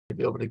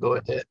be able to go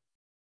ahead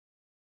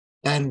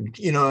and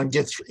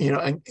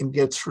and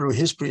get through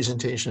his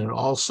presentation, and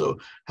also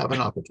have an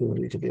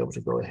opportunity to be able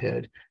to go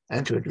ahead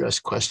and to address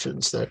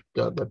questions that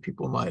that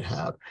people might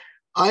have.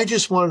 I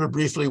just wanted to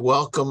briefly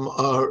welcome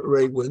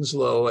Ray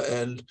Winslow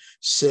and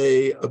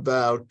say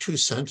about 2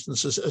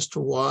 sentences as to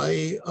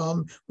why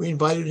we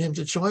invited him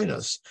to join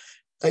us.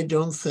 I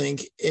don't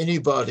think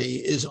anybody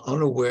is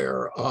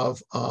unaware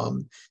of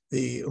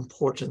the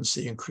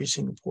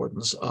increasing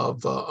importance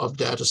of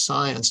data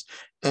science.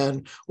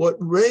 And what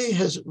Ray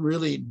has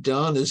really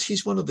done is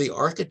he's one of the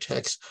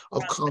architects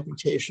of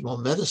computational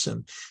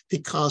medicine,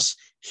 because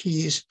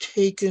he's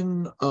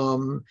taken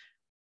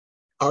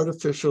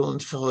artificial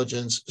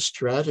intelligence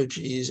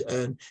strategies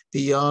and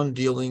beyond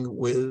dealing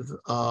with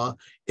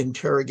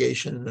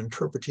interrogation and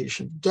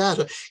interpretation of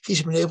data,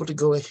 he's been able to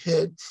go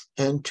ahead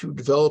and to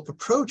develop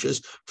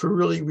approaches for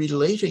really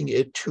relating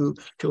it to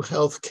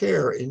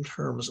healthcare in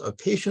terms of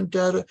patient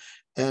data,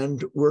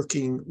 and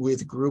working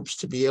with groups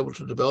to be able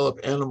to develop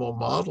animal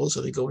models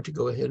that are going to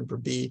go ahead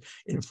and be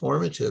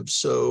informative.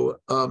 So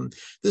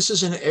this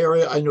is an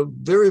area I know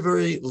very,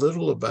 very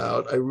little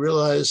about. I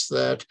realize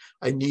that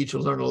I need to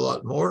learn a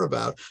lot more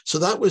about. So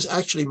that was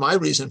actually my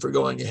reason for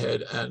going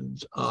ahead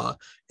and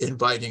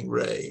inviting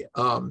Ray.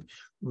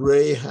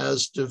 Ray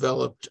has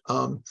developed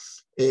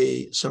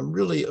some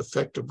really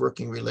effective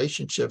working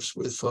relationships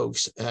with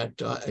folks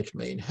at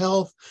Maine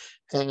Health,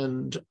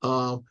 and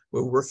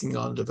we're working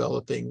on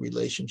developing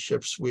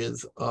relationships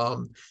with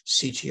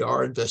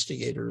CTR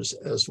investigators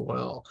as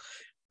well.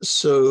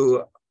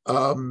 So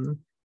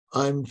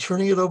I'm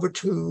turning it over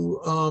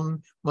to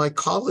my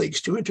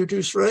colleagues to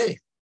introduce Ray.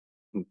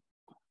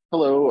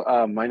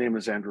 Hello, my name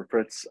is Andrew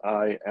Fritz.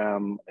 I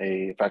am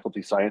a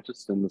faculty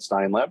scientist in the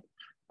Stein Lab,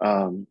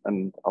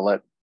 and I'll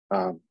let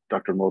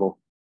Dr. Model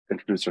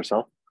introduce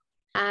herself.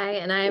 Hi,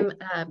 and I'm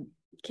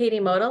Katie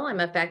Model. I'm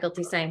a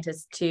faculty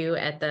scientist too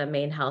at the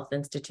Maine Health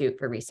Institute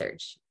for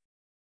Research.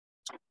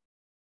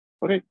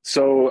 Okay,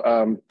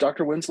 so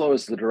Dr. Winslow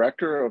is the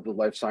director of the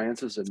Life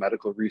Sciences and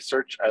Medical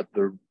Research at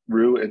the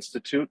Roux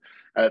Institute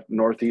at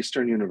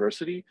Northeastern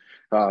University.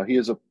 He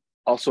is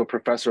also a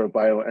professor of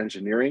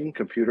bioengineering,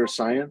 computer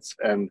science,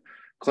 and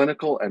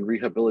clinical and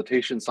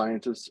rehabilitation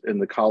scientists in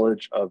the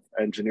College of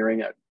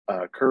Engineering at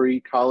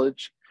Curry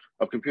College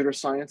of Computer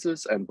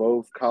Sciences and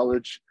Bove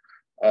College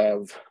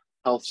of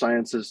Health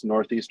Sciences,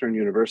 Northeastern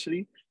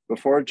University.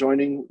 Before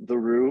joining the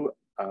Roux,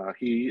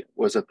 he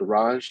was at the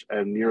Raj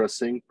and Neera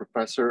Singh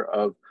Professor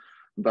of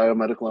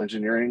Biomedical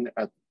Engineering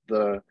at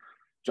the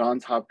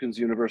Johns Hopkins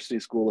University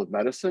School of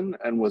Medicine,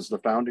 and was the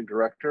founding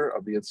director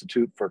of the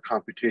Institute for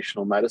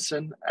Computational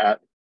Medicine at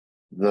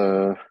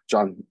the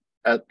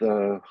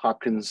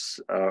Hopkins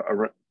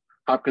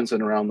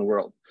and around the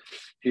world.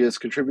 He has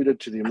contributed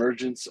to the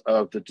emergence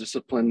of the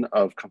discipline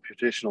of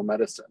computational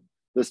medicine.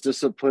 This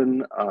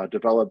discipline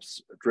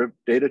develops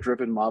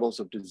data-driven models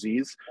of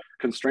disease,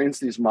 constrains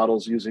these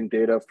models using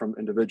data from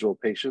individual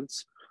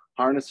patients,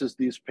 harnesses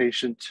these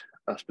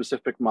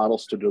patient-specific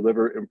models to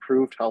deliver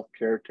improved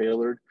healthcare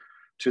tailored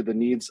to the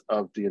needs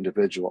of the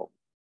individual.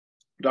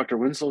 Dr.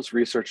 Winslow's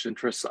research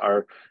interests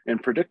are in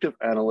predictive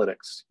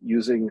analytics,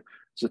 using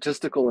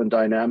statistical and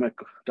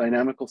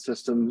dynamical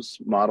systems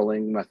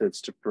modeling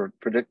methods to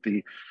predict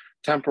the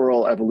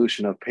temporal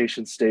evolution of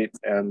patient state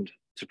and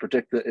to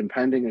predict the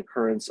impending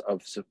occurrence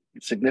of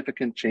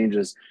significant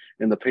changes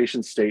in the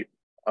patient state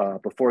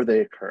before they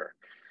occur.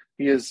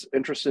 He is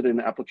interested in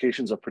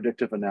applications of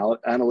predictive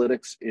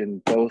analytics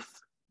in both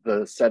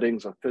the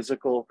settings of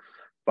physical,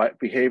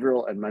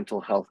 behavioral, and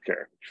mental health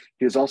care.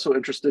 He is also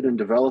interested in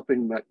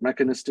developing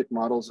mechanistic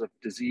models of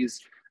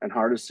disease and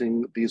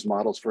harnessing these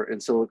models for in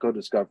silico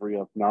discovery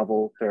of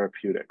novel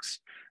therapeutics.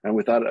 And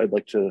with that, I'd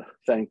like to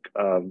thank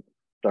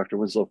Dr.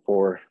 Winslow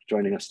for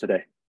joining us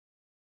today.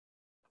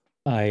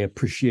 I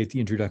appreciate the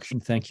introduction.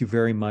 Thank you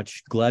very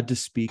much. Glad to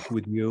speak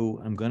with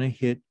you. I'm going to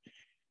hit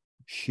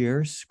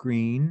share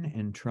screen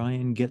and try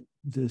and get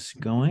this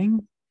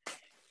going.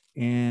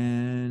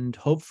 And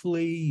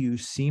hopefully you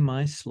see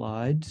my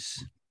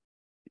slides.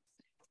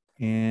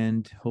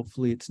 And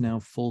hopefully it's now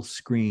full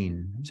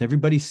screen. Is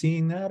everybody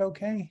seeing that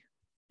okay?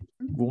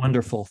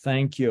 Wonderful.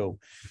 Thank you.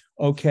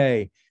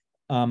 Okay.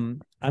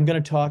 I'm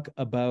going to talk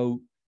about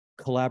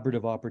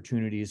collaborative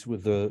opportunities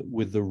with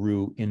the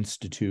Roux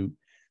Institute.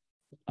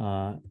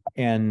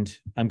 And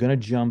I'm going to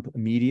jump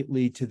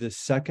immediately to the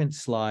second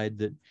slide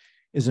that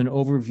is an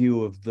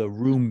overview of the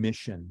Roux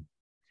mission.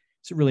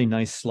 It's a really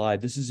nice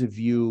slide. This is a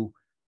view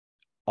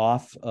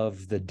off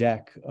of the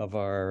deck of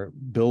our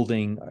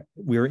building.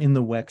 We're in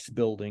the WEX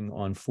building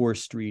on 4th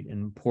Street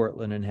in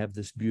Portland and have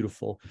this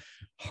beautiful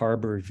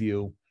harbor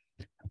view.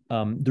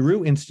 The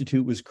Roux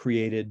Institute was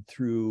created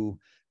through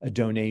a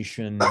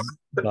donation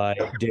by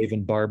Dave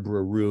and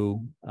Barbara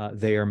Roux.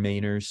 They are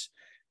Mainers.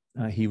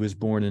 He was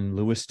born in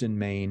Lewiston,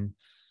 Maine,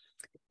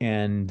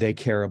 and they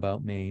care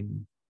about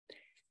Maine.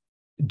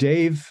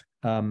 Dave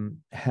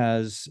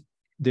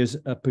there's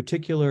a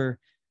particular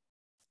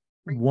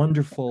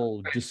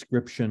wonderful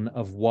description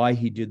of why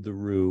he did the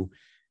Roux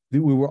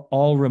that we were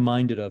all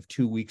reminded of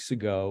 2 weeks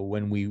ago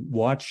when we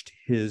watched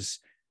his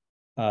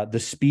the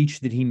speech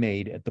that he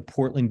made at the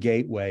Portland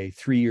Gateway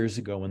 3 years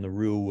ago when the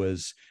Roux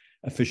was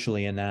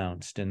officially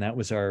announced. And that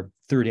was our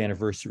 3rd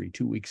anniversary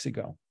 2 weeks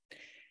ago.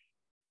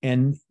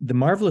 And the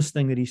marvelous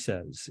thing that he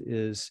says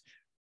is,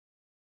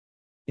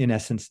 in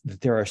essence,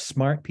 that there are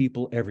smart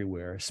people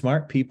everywhere.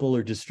 Smart people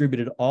are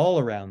distributed all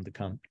around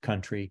the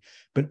country,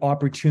 but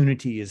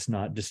opportunity is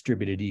not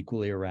distributed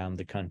equally around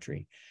the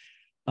country.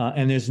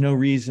 And there's no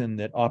reason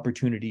that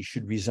opportunity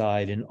should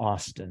reside in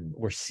Austin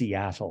or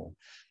Seattle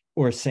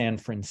or San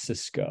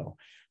Francisco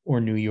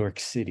or New York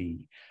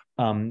City.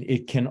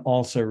 It can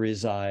also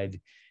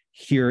reside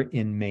here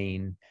in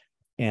Maine.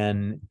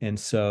 And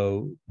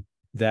so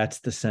that's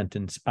the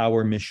sentence.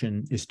 Our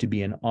mission is to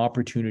be an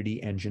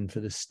opportunity engine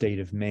for the state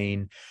of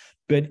Maine,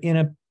 but in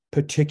a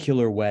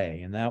particular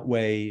way. And that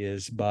way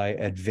is by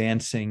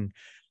advancing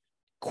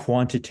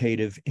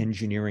quantitative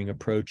engineering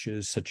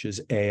approaches such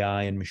as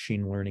AI and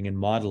machine learning and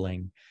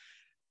modeling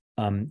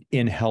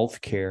in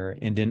healthcare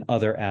and in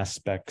other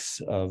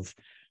aspects of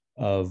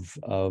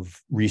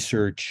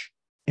research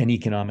and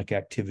economic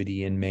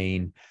activity in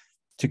Maine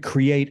to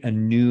create a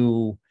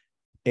new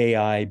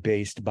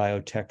AI-based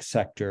biotech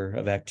sector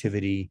of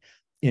activity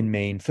in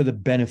Maine for the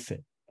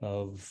benefit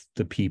of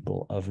the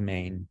people of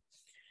Maine.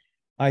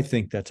 I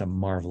think that's a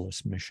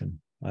marvelous mission.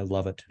 I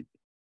love it.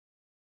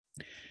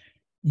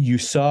 You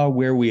saw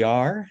where we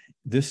are.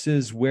 This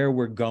is where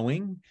we're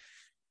going.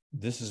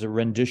 This is a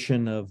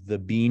rendition of the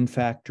bean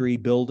factory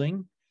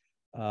building.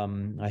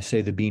 I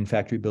say the bean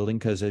factory building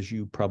because, as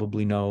you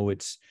probably know,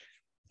 it's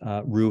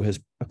Roux has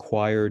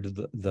acquired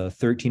the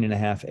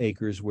 13.5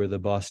 acres where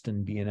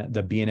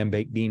the B&M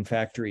Baked Bean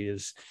Factory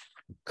is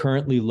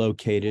currently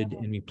located,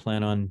 and we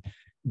plan on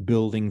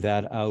building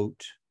that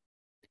out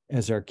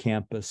as our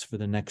campus for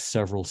the next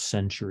several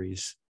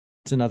centuries.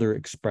 It's another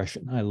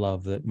expression I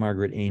love that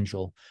Margaret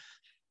Angel,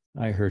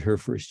 I heard her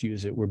first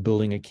use it. We're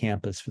building a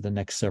campus for the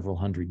next several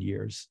hundred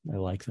years. I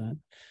like that.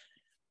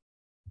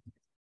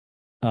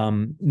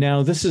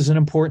 Now, this is an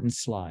important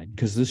slide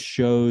because this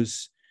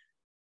shows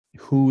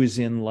who is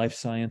in life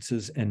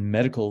sciences and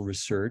medical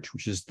research,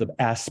 which is the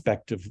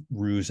aspect of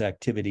Roux's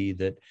activity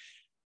that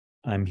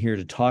I'm here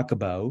to talk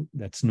about.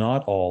 That's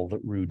not all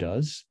that Roux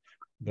does,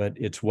 but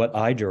it's what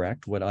I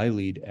direct, what I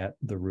lead at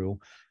the Roux.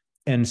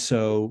 And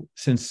so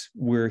since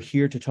we're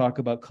here to talk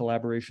about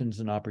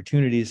collaborations and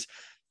opportunities,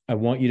 I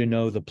want you to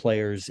know the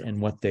players and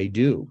what they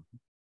do,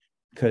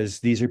 because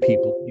these are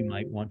people you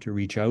might want to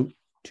reach out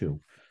to.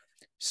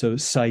 So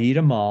Saeed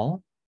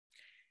Amal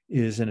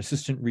is an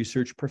assistant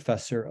research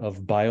professor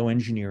of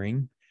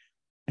bioengineering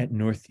at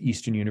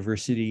Northeastern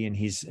University, and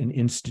he's an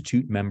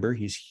institute member.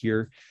 He's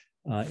here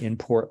in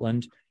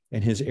Portland,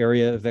 and his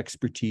area of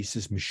expertise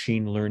is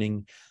machine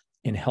learning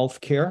in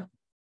healthcare.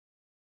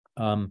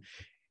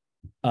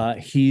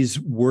 He's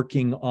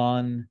working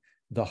on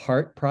the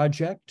HEART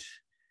project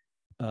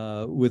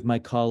with my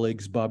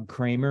colleagues Bob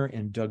Kramer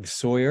and Doug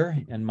Sawyer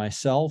and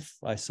myself.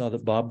 I saw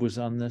that Bob was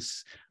on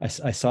this. I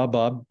saw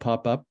Bob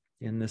pop up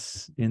in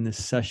this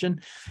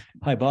session.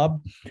 Hi,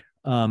 Bob.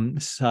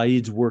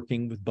 Saeed's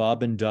working with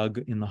Bob and Doug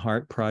in the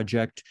HEART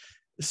project.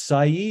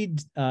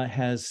 Saeed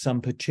has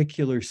some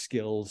particular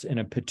skills in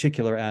a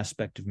particular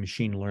aspect of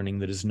machine learning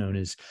that is known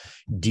as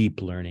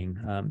deep learning.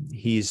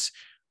 He's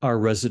our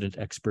resident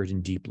expert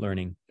in deep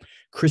learning.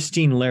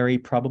 Christine Larry,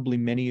 probably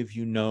many of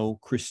you know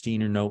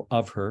Christine or know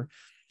of her.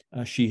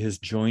 She has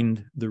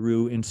joined the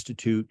Roux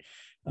Institute.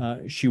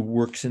 She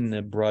works in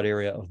the broad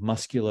area of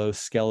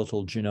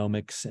musculoskeletal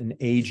genomics and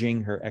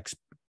aging. Her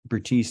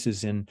expertise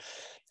is in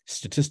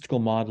statistical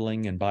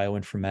modeling and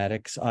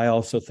bioinformatics. I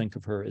also think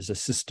of her as a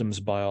systems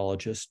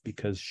biologist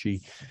because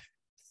she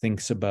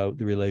thinks about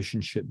the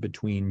relationship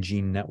between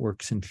gene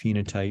networks and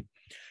phenotype.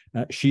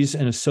 She's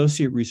an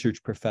associate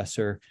research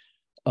professor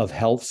of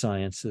health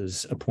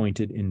sciences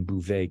appointed in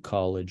Bouvet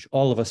College.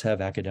 All of us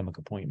have academic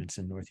appointments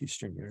in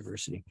Northeastern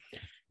University.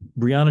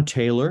 Brianna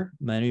Taylor,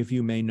 many of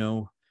you may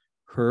know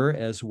her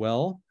as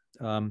well.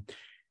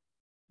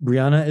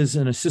 Brianna is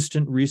an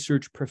assistant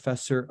research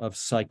professor of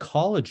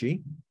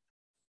psychology.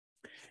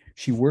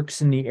 She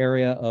works in the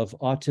area of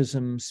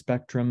autism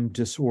spectrum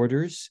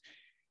disorders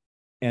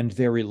and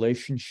their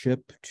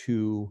relationship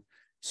to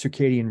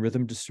circadian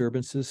rhythm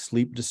disturbances,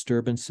 sleep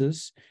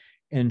disturbances,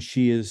 and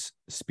she is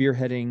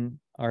spearheading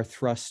our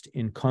thrust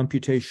in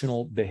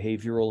computational,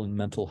 behavioral, and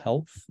mental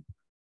health.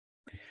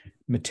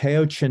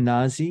 Matteo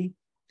Chinazzi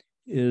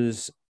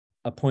is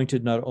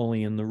appointed not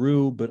only in the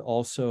Roux, but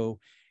also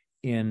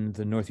in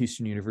the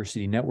Northeastern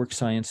University Network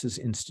Sciences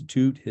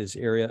Institute. His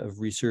area of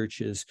research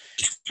is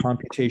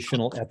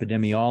computational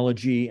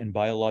epidemiology and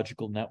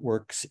biological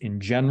networks in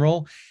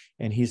general,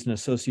 and he's an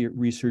associate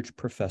research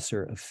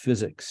professor of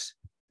physics.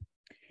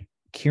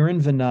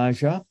 Kiran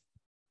Vanaja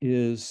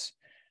is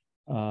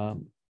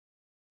an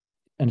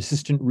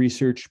assistant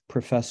research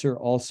professor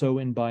also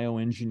in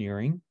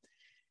bioengineering.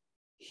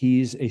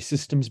 He's a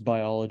systems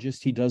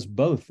biologist. He does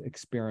both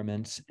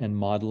experiments and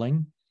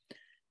modeling.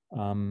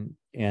 And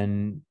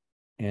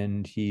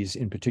and he's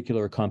in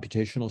particular a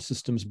computational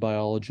systems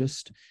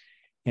biologist,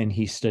 and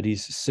he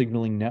studies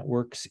signaling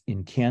networks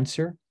in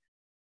cancer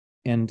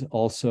and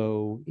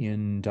also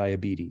in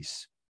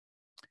diabetes.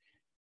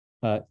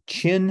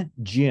 Chin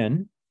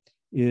Jin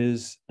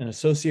is an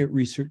associate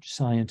research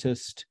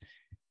scientist,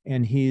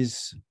 and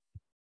he's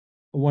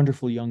a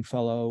wonderful young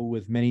fellow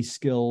with many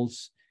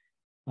skills.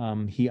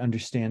 He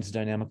understands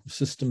dynamic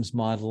systems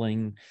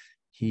modeling.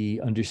 He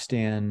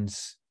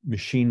understands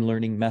machine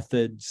learning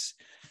methods.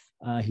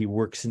 He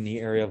works in the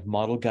area of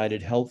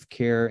model-guided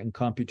healthcare and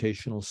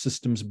computational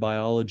systems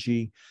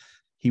biology.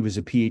 He was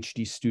a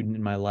PhD student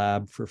in my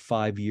lab for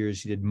 5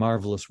 years. He did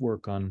marvelous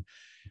work on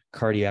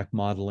cardiac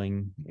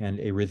modeling and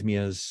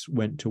arrhythmias,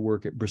 went to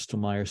work at Bristol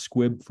Myers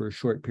Squibb for a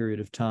short period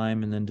of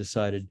time, and then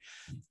decided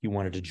he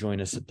wanted to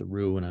join us at the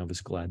Roux, and I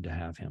was glad to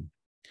have him.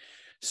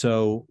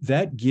 So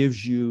that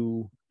gives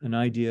you an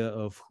idea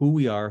of who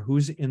we are,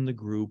 who's in the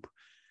group.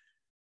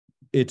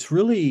 It's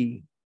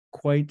really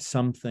quite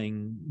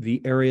something,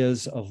 the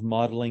areas of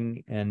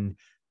modeling and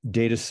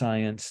data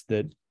science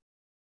that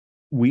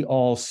we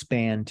all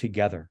span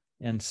together.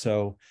 And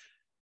so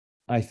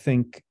I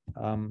think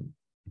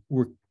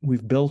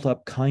we've built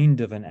up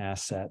kind of an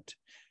asset,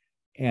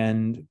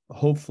 and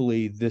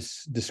hopefully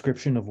this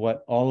description of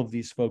what all of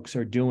these folks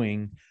are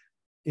doing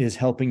is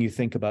helping you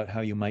think about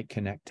how you might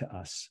connect to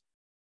us.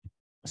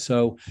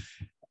 So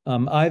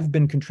I've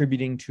been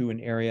contributing to an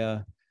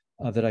area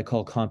that I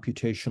call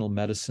computational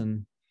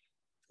medicine.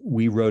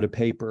 We wrote a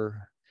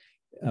paper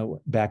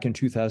back in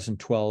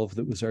 2012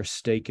 that was our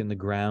stake in the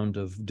ground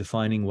of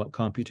defining what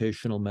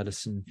computational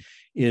medicine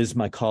is,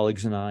 my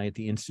colleagues and I at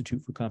the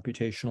Institute for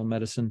Computational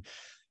Medicine.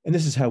 And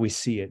this is how we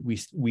see it.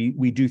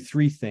 We do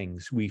three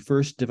things. We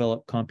first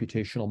develop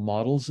computational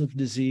models of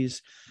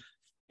disease,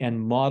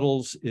 and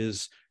models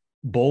is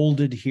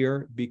bolded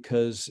here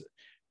because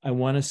I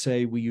want to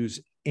say we use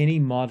any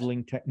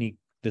modeling technique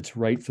that's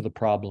right for the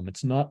problem.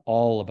 It's not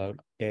all about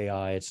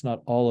AI. It's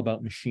not all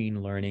about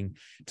machine learning.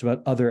 It's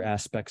about other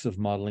aspects of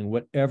modeling,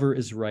 whatever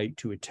is right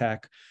to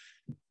attack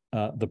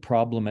the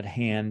problem at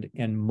hand.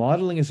 And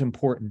modeling is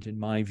important in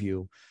my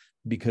view,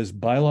 because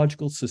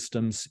biological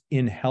systems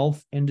in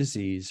health and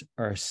disease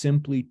are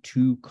simply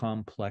too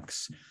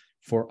complex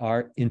for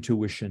our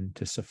intuition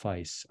to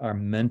suffice. Our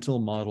mental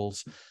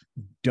models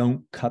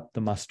don't cut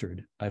the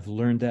mustard. I've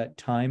learned that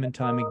time and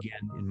time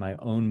again in my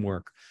own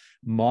work.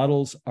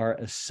 Models are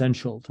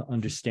essential to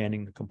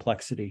understanding the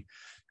complexity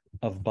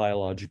of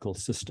biological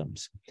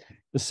systems.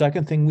 The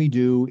second thing we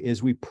do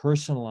is we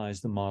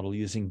personalize the model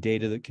using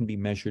data that can be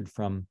measured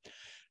from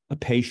a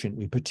patient.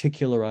 We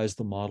particularize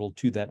the model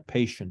to that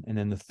patient. And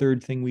then the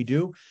third thing we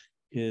do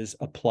is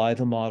apply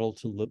the model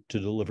to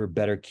deliver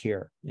better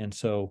care. And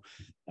so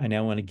I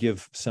now want to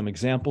give some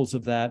examples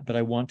of that, but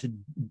I want to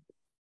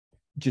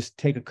just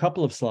take a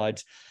couple of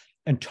slides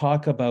and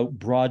talk about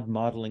broad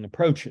modeling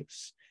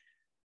approaches.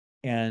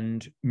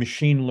 And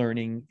machine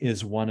learning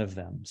is one of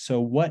them.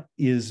 So what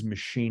is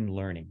machine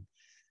learning?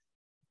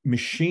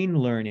 Machine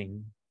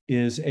learning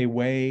is a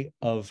way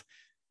of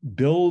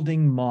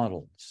building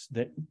models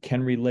that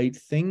can relate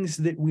things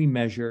that we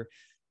measure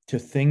to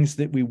things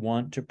that we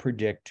want to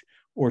predict,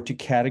 or to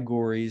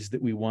categories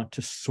that we want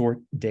to sort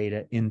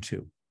data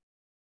into.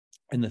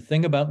 And the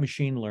thing about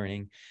machine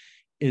learning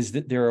is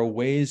that there are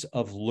ways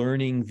of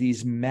learning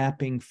these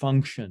mapping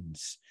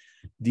functions,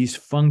 these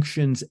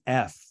functions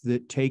F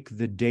that take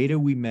the data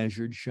we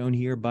measured, shown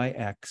here by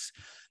X,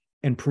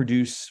 and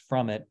produce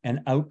from it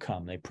an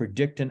outcome. They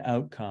predict an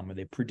outcome, or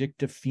they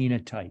predict a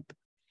phenotype.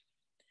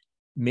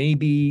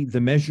 Maybe the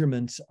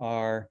measurements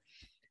are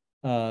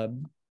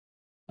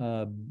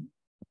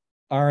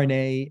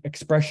RNA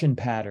expression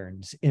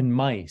patterns in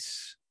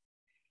mice,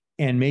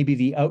 and maybe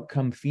the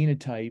outcome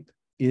phenotype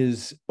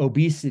is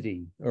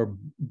obesity or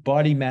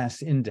body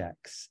mass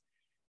index.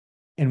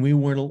 And we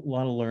want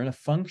to learn a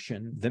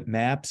function that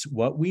maps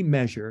what we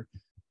measure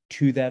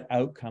to that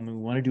outcome, and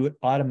we want to do it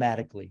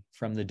automatically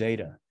from the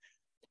data.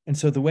 And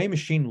so the way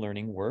machine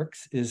learning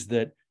works is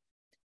that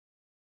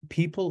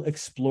people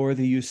explore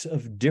the use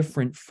of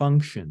different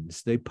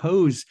functions. They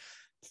pose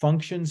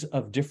functions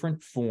of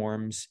different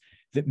forms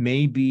that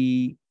may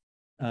be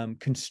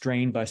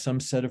constrained by some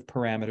set of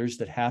parameters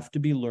that have to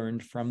be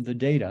learned from the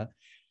data,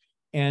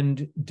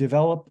 and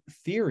develop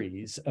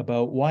theories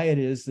about why it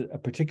is that a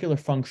particular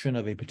function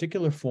of a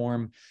particular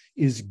form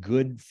is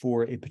good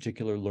for a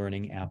particular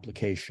learning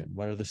application.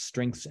 What are the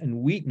strengths and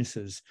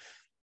weaknesses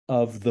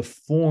of the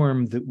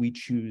form that we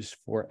choose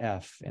for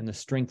F? And the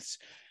strengths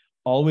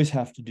always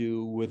have to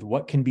do with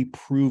what can be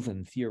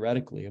proven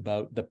theoretically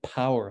about the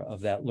power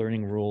of that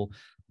learning rule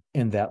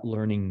and that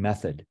learning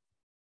method.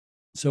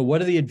 So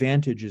what are the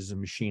advantages of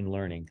machine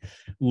learning?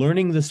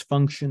 Learning this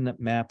function that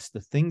maps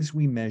the things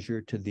we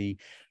measure to the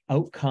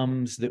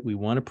outcomes that we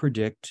want to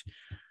predict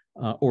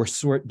or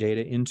sort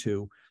data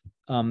into.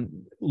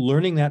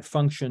 Learning that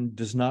function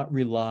does not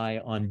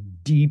rely on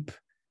deep,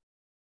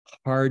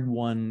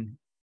 hard-won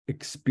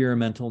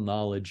experimental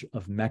knowledge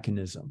of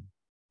mechanism.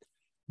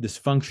 This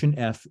function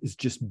F is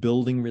just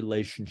building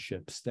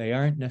relationships. They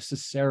aren't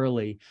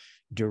necessarily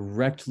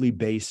directly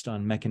based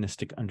on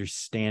mechanistic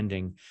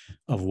understanding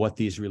of what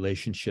these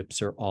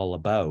relationships are all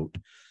about.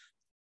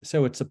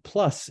 So it's a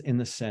plus in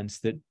the sense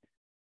that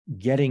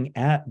getting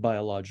at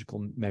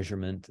biological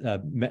measurement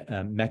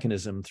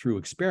mechanism through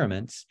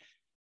experiments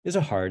is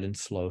a hard and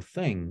slow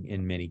thing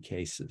in many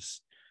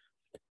cases.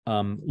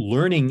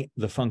 Learning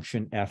the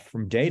function f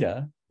from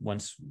data,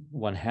 once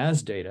one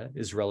has data,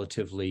 is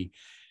relatively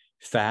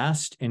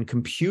fast, and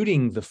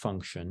computing the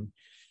function,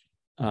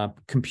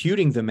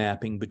 computing the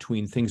mapping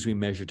between things we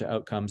measure to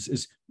outcomes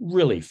is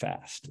really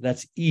fast.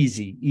 That's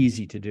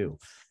easy to do.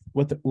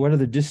 What are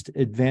the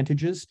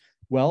disadvantages?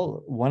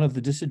 Well, one of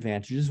the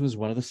disadvantages was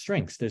one of the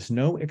strengths. There's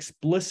no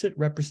explicit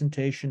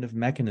representation of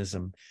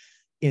mechanism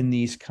in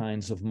these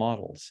kinds of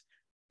models,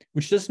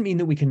 which doesn't mean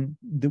that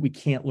we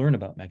can't learn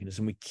about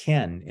mechanism. We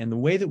can. And the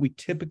way that we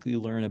typically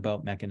learn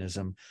about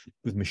mechanism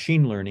with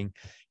machine learning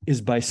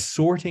is by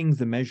sorting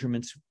the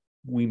measurements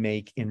we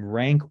make in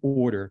rank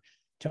order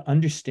to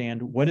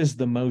understand what's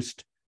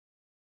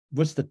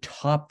the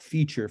top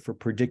feature for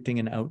predicting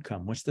an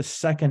outcome? What's the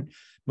second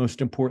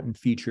most important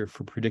feature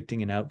for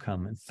predicting an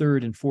outcome, and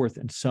third and fourth,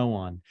 and so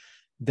on?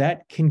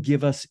 That can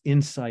give us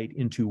insight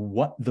into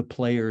what the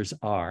players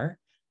are.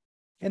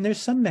 And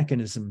there's some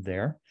mechanism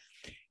there.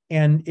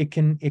 And it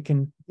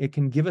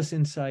can give us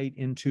insight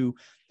into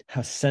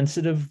how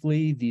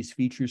sensitively these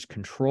features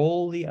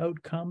control the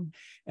outcome.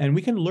 And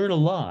we can learn a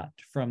lot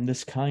from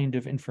this kind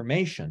of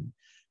information.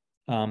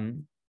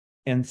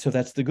 And so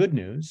that's the good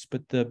news.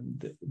 But the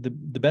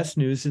best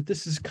news is that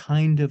this is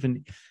kind of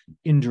an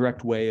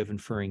indirect way of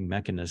inferring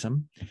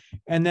mechanism.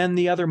 And then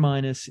the other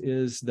minus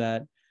is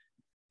that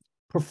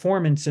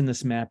performance in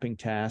this mapping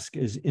task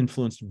is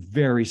influenced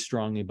very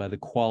strongly by the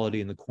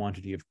quality and the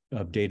quantity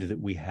of data that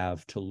we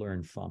have to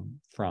learn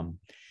from,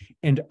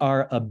 and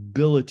our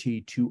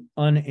ability to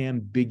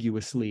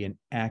unambiguously and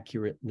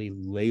accurately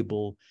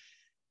label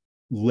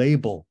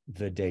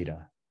the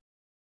data.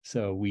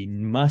 So we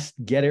must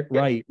get it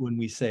right when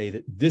we say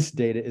that this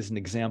data is an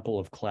example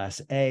of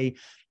class A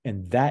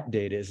and that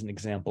data is an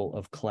example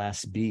of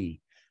class B.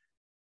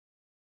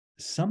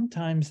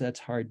 Sometimes that's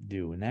hard to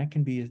do, and that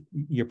can be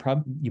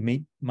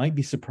might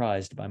be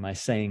surprised by my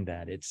saying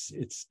that. It's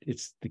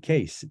the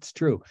case. It's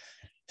true.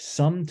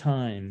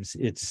 Sometimes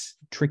it's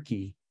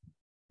tricky.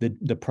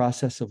 The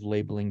process of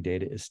labeling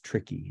data is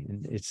tricky,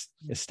 and it's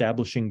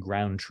establishing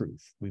ground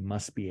truth. We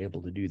must be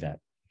able to do that.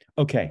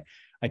 Okay,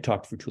 I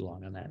talked for too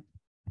long on that.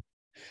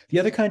 The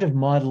other kind of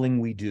modeling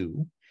we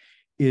do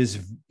is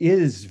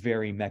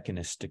very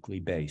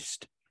mechanistically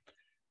based.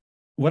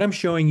 What I'm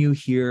showing you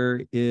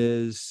here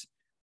is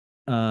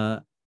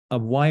a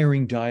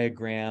wiring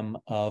diagram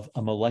of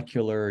a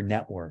molecular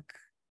network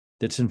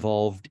that's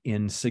involved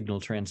in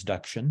signal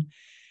transduction.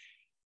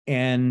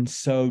 And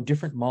so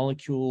different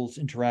molecules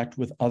interact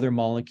with other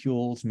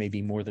molecules,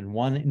 maybe more than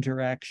one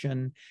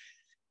interaction.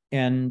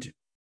 And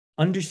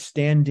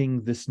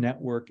understanding this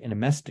network in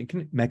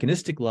a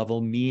mechanistic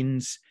level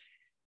means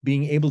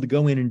being able to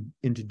go in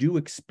and to do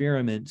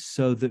experiments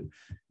so that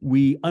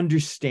we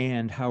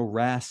understand how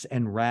RAS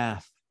and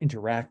RAF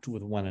interact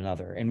with one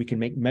another, and we can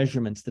make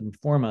measurements that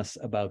inform us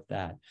about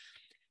that.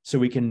 So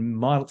we can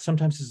model,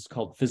 sometimes this is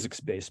called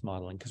physics-based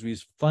modeling, because we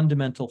use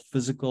fundamental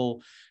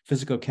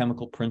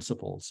physicochemical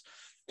principles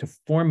to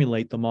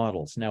formulate the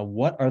models. Now,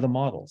 what are the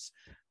models?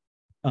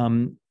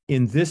 In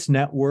this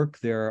network,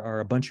 there are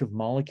a bunch of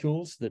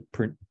molecules that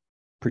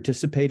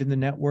participate in the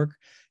network.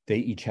 They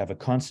each have a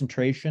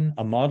concentration.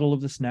 A model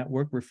of this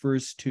network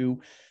refers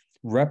to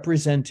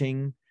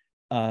representing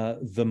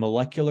the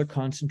molecular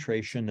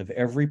concentration of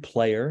every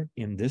player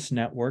in this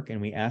network.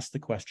 And we ask the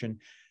question,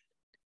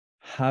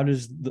 how do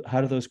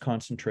those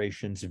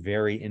concentrations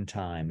vary in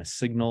time? A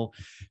signal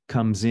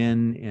comes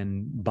in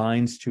and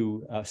binds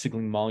to a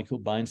signaling molecule,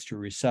 binds to a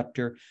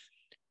receptor.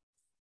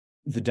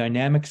 The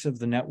dynamics of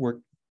the network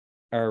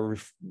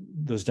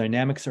those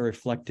dynamics are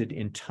reflected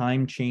in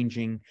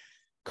time-changing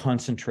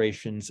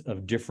concentrations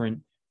of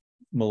different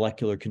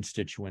molecular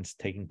constituents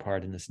taking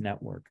part in this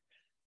network.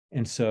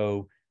 And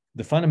so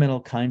the fundamental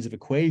kinds of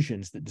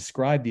equations that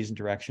describe these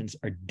interactions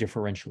are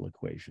differential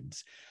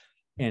equations.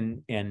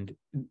 And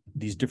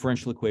these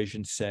differential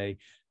equations say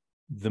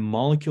the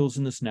molecules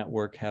in this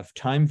network have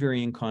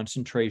time-varying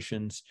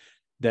concentrations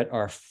that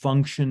are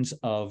functions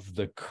of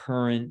the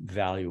current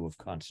value of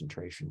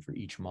concentration for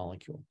each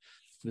molecule.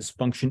 This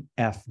function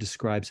F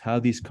describes how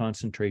these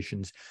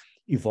concentrations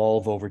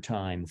evolve over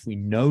time. If we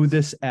know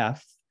this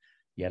F,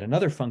 yet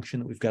another function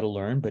that we've got to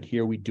learn, but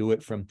here we do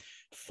it from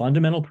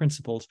fundamental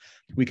principles,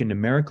 we can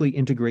numerically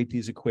integrate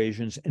these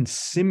equations and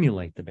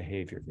simulate the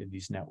behavior of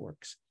these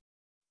networks.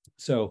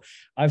 So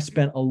I've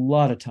spent a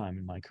lot of time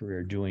in my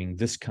career doing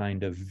this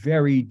kind of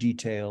very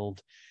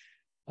detailed,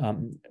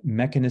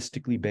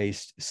 mechanistically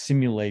based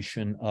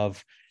simulation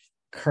of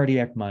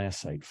cardiac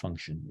myocyte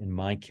function in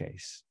my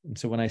case. And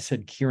so when I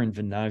said Kiran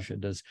Vinaja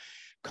does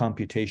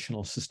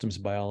computational systems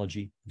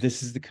biology,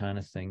 this is the kind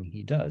of thing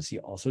he does. He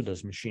also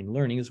does machine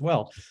learning as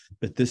well,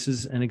 but this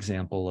is an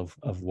example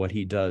of what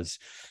he does.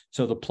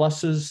 So the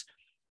pluses,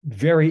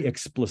 very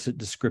explicit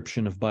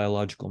description of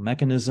biological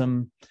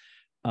mechanism,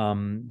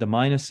 The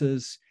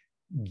minuses,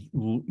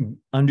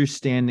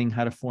 understanding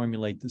how to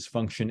formulate this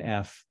function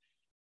f,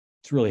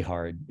 it's really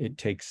hard. It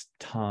takes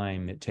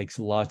time. It takes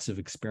lots of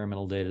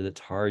experimental data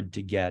that's hard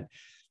to get.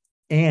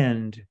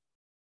 And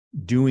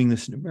doing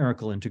this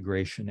numerical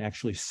integration,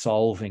 actually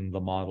solving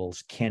the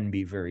models, can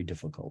be very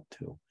difficult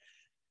too.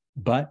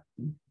 But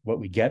what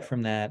we get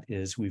from that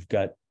is we've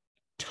got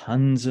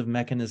tons of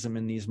mechanism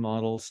in these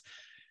models,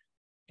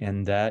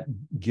 and that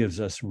gives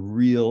us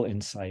real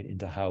insight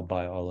into how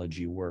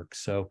biology works.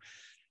 So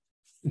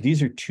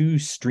these are two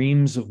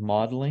streams of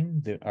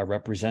modeling that are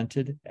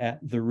represented at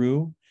the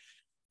Roux.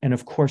 And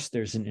of course,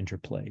 there's an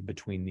interplay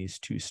between these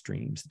two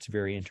streams. It's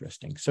very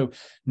interesting. So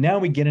now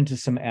we get into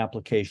some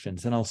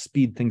applications, and I'll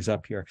speed things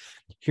up here.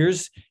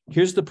 Here's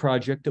the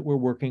project that we're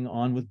working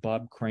on with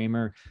Bob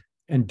Kramer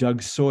and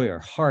Doug Sawyer.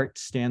 HEART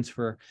stands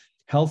for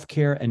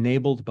Healthcare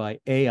Enabled by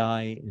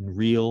AI in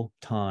Real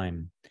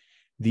Time.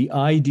 The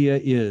idea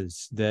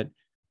is that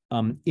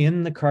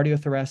in the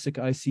cardiothoracic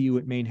ICU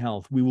at Maine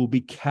Health, we will be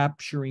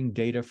capturing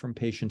data from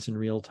patients in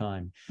real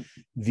time.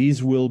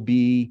 These will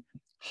be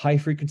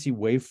high-frequency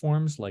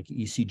waveforms like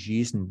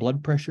ECGs and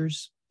blood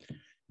pressures.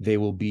 They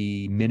will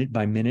be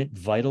minute-by-minute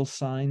vital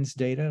signs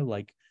data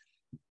like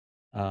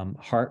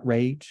heart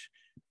rate,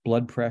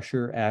 blood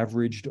pressure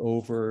averaged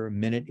over a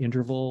minute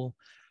interval,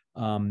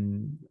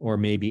 or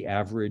maybe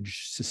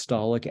average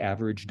systolic,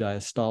 average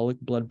diastolic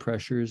blood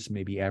pressures,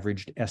 maybe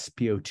averaged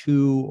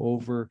SpO2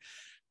 over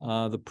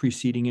the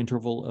preceding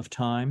interval of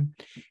time.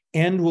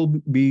 And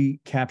we'll be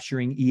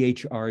capturing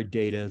EHR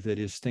data, that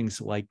is things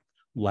like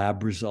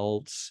lab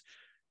results,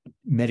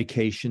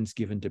 medications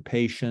given to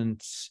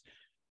patients,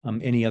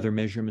 any other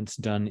measurements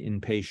done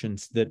in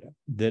patients that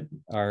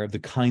are the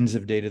kinds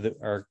of data that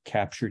are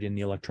captured in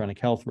the electronic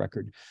health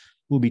record.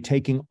 We'll be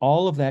taking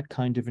all of that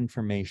kind of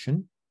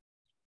information,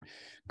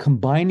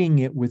 combining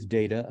it with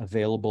data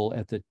available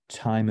at the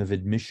time of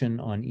admission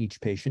on each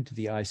patient to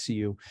the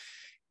ICU,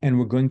 and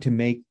we're going to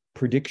make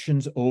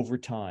predictions over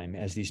time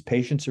as these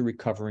patients are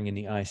recovering in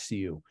the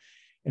ICU.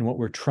 And what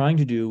we're trying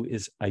to do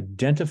is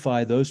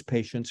identify those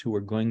patients who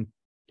are going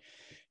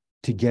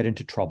to get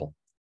into trouble,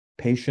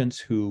 patients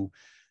who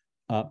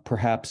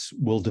perhaps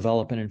will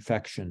develop an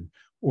infection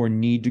or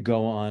need to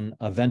go on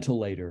a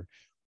ventilator,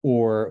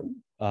 or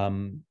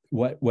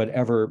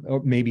whatever,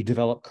 or maybe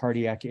develop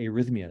cardiac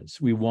arrhythmias.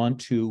 We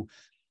want to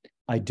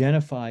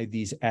identify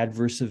these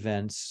adverse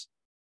events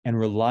and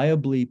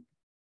reliably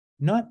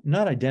not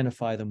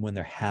identify them when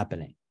they're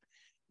happening.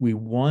 We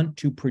want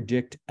to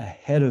predict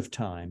ahead of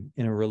time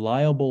in a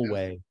reliable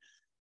way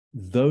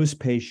those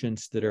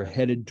patients that are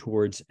headed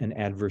towards an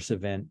adverse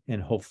event,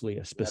 and hopefully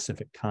a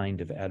specific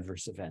kind of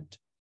adverse event.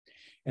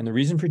 And the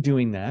reason for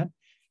doing that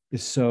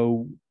is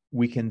so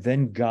we can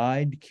then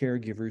guide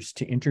caregivers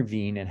to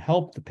intervene and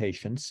help the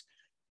patients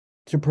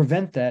to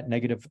prevent that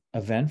negative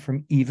event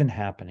from even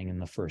happening in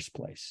the first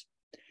place.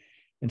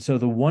 And so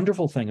the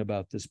wonderful thing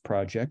about this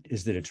project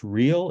is that it's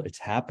real, it's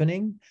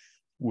happening.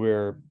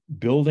 We're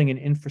building an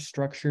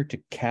infrastructure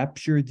to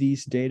capture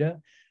these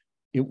data.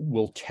 It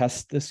will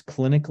test this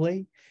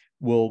clinically,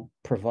 will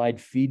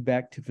provide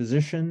feedback to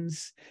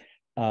physicians,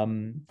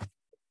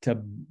 to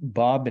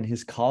Bob and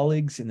his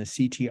colleagues in the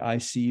CT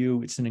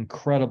ICU. It's an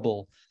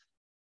incredible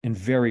and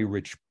very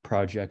rich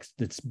project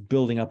that's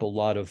building up a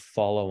lot of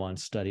follow-on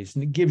studies.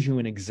 And it gives you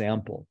an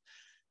example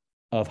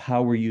of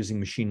how we're using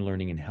machine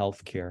learning in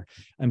healthcare.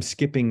 I'm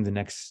skipping the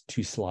next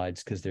two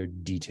slides because they're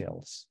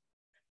details.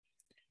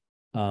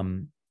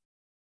 So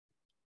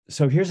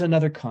here's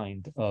another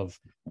kind of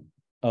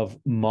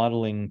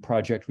modeling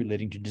project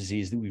relating to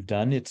disease that we've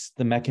done. It's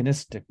the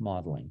mechanistic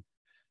modeling.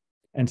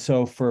 And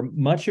so for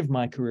much of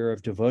my career,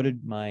 I've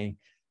devoted my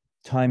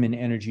time and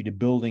energy to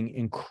building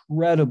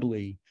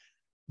incredibly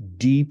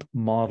deep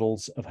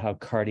models of how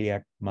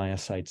cardiac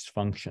myocytes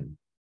function.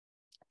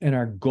 And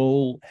our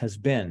goal has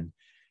been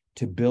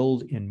to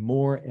build in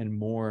more and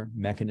more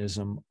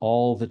mechanism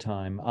all the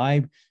time.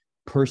 I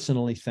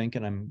personally think,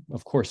 and I'm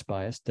of course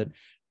biased, that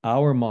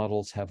our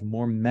models have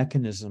more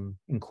mechanism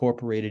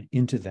incorporated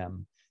into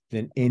them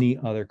than any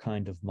other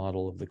kind of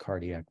model of the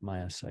cardiac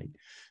myocyte,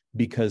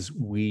 because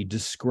we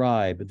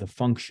describe the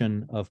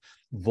function of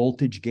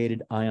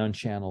voltage-gated ion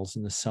channels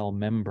in the cell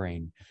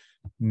membrane,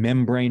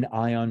 membrane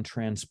ion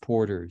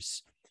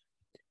transporters,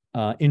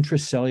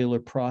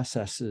 intracellular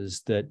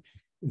processes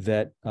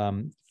that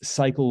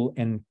cycle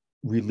and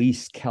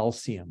release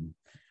calcium,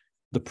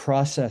 the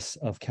process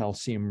of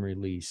calcium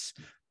release,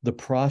 the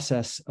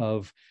process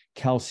of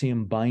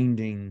calcium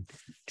binding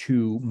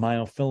to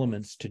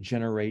myofilaments to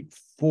generate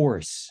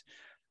force,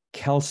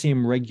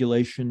 calcium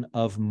regulation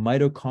of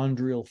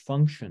mitochondrial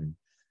function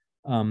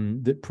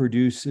that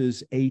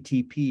produces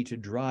ATP to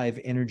drive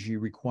energy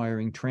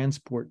requiring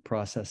transport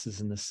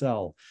processes in the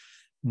cell,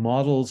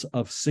 models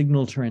of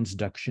signal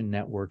transduction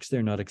networks.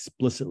 They're not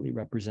explicitly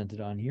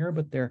represented on here,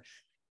 but they're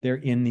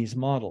in these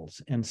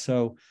models. And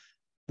so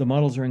the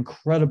models are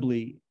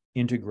incredibly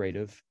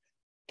integrative,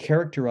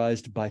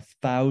 characterized by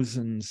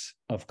thousands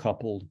of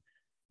coupled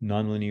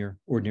nonlinear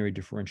ordinary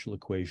differential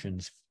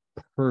equations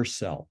per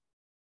cell.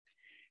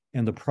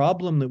 And the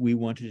problem that we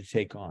wanted to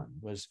take on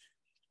was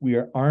we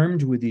are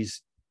armed with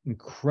these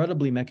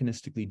incredibly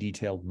mechanistically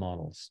detailed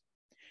models.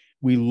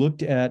 We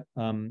looked at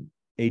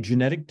a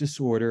genetic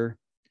disorder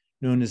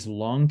known as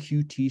long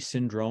QT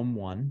syndrome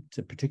 1. It's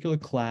a particular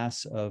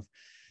class of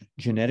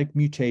genetic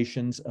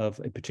mutations of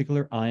a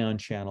particular ion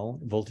channel,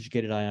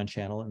 voltage-gated ion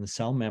channel in the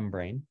cell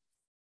membrane.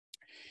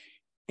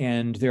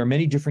 And there are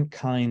many different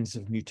kinds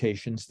of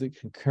mutations that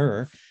can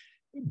occur,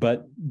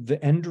 but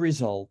the end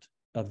result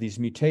of these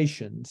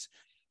mutations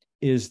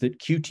is that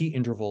QT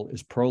interval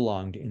is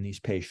prolonged in these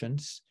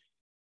patients.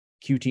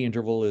 QT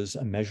interval is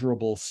a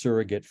measurable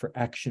surrogate for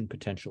action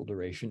potential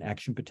duration.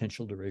 Action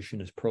potential duration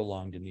is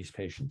prolonged in these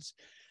patients.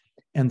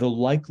 And the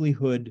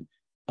likelihood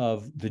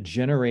of the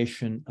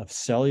generation of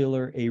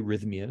cellular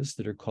arrhythmias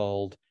that are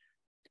called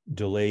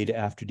delayed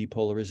after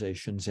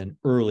depolarizations and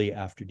early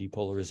after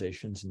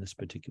depolarizations in this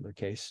particular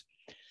case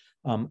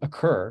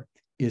occur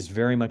is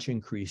very much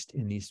increased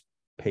in these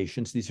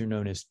patients. These are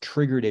known as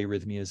triggered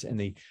arrhythmias, and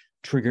they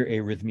trigger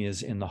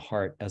arrhythmias in the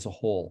heart as a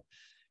whole.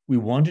 We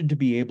wanted to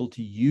be able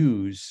to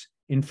use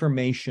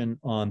information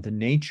on the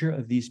nature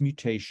of these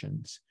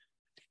mutations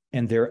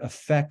and their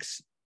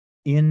effects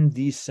in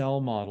these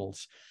cell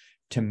models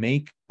to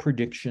make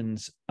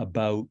predictions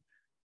about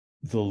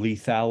the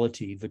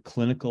lethality, the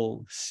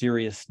clinical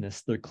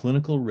seriousness, the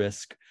clinical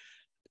risk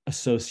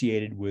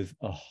associated with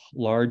a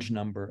large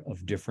number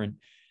of different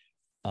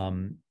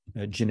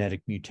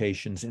genetic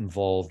mutations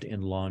involved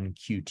in long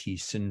QT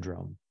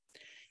syndrome.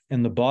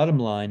 And the bottom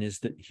line is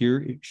that here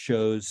it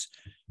shows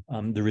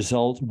the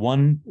result,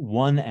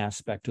 one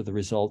aspect of the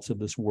results of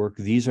this work.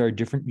 These are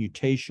different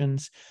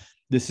mutations.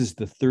 This is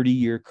the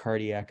 30-year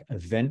cardiac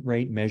event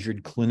rate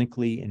measured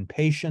clinically in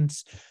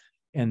patients.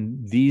 And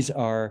these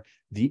are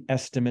the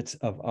estimates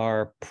of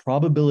our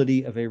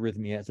probability of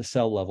arrhythmia at the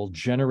cell level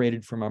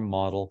generated from our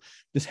model.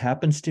 This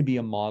happens to be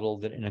a model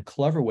that in a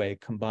clever way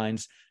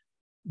combines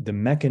the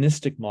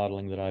mechanistic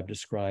modeling that I've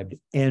described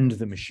and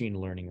the machine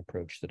learning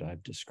approach that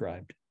I've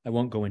described. I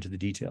won't go into the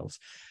details,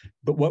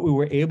 but what we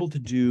were able to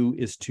do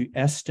is to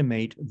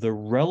estimate the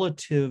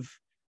relative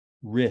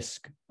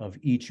risk of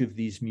each of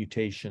these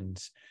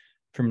mutations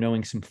from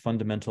knowing some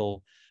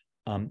fundamental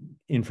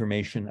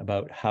information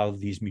about how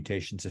these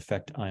mutations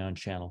affect ion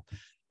channel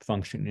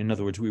function. In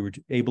other words, we were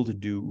able to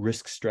do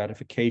risk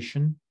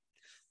stratification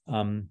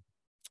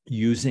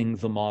using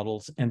the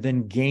models and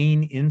then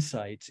gain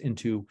insights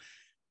into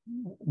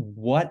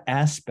what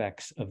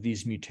aspects of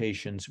these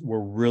mutations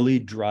were really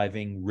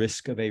driving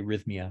risk of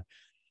arrhythmia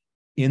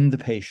in the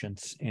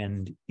patients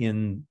and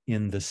in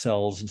the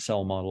cells and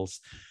cell models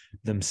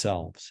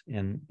themselves.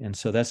 And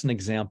so that's an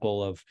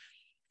example of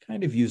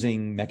kind of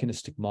using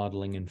mechanistic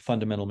modeling and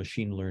fundamental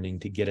machine learning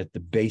to get at the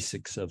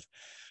basics of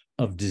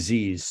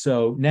disease.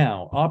 So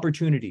now,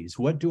 opportunities.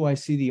 What do I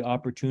see the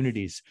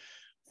opportunities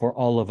for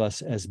all of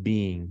us as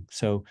being?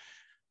 So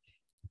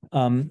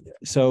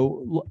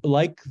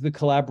like the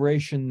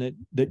collaboration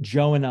that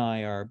Joe and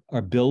I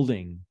are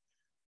building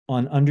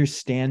on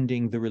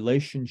understanding the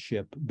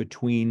relationship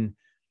between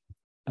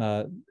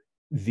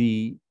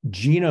the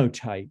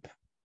genotype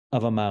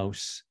of a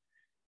mouse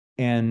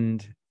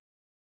and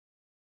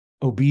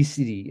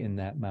obesity in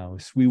that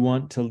mouse, we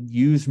want to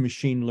use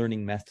machine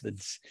learning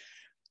methods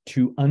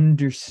to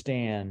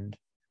understand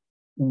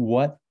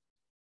what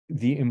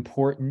the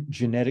important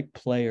genetic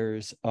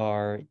players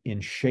are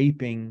in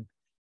shaping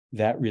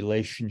that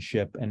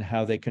relationship and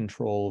how they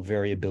control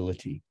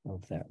variability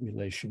of that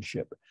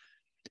relationship.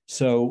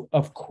 So,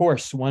 of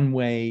course, one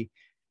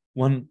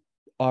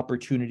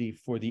opportunity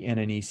for the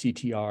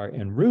NNE-CTR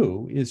and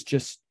Roux is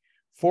just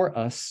for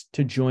us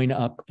to join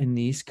up in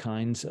these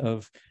kinds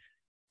of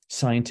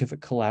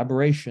scientific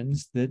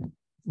collaborations that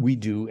we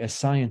do as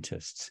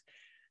scientists.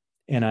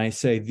 And I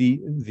say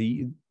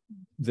the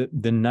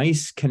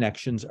nice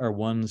connections are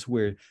ones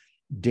where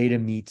data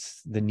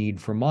meets the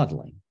need for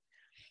modeling.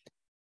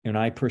 And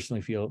I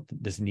personally feel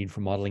there's a need for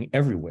modeling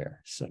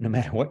everywhere. So no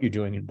matter what you're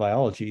doing in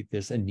biology,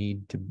 there's a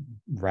need to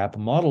wrap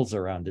models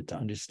around it to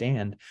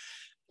understand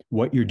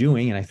what you're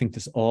doing. And I think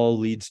this all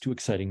leads to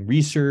exciting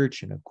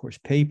research and, of course,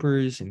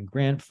 papers and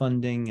grant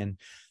funding.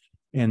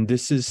 And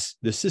this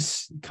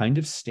is kind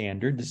of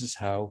standard. This is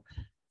how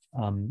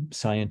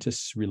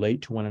scientists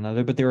relate to one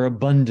another, but there are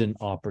abundant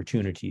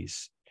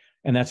opportunities.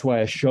 And that's why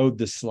I showed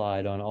this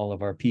slide on all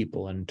of our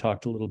people and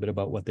talked a little bit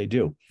about what they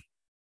do.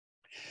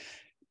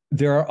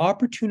 There are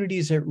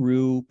opportunities at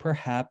Roux,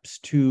 perhaps,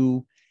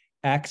 to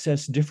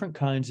access different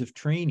kinds of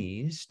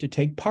trainees to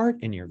take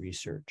part in your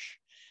research.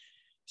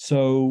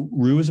 So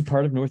Roux is a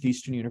part of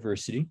Northeastern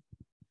University.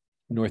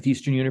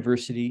 Northeastern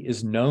University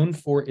is known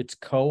for its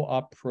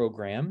co-op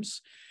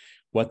programs.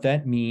 What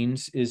that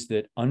means is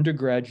that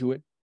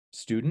undergraduate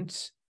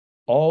students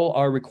all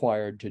are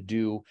required to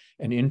do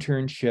an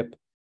internship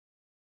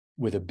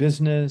with a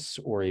business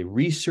or a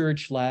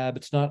research lab.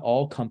 It's not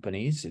all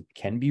companies. It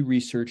can be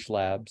research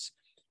labs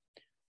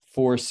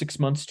for 6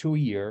 months to a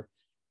year.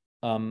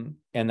 And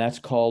that's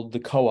called the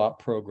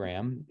co-op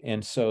program.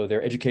 And so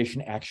their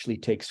education actually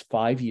takes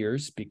 5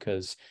 years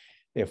because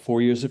They have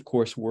 4 years of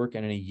coursework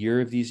and a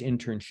year of these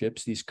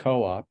internships, these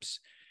co-ops,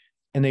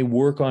 and they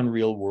work on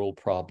real world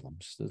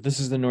problems. This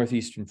is the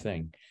Northeastern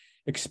thing,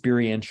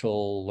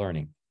 experiential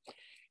learning.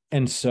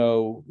 And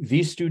so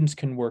these students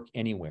can work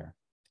anywhere.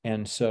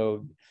 And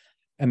so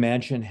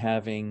imagine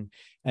having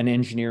an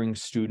engineering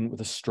student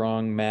with a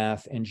strong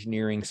math,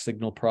 engineering,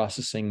 signal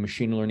processing,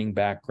 machine learning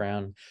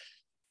background,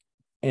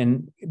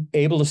 and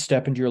able to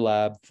step into your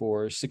lab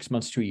for 6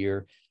 months to a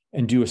year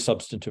and do a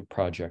substantive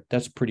project.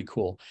 That's pretty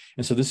cool.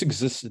 And so this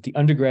exists at the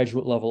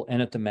undergraduate level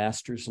and at the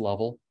master's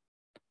level.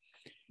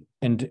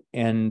 And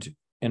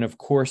of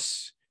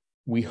course,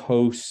 we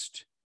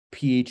host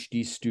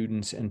PhD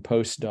students and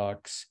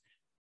postdocs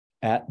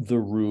at the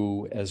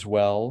Roux as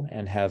well,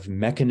 and have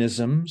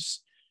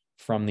mechanisms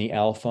from the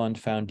Alfond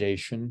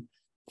Foundation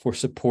for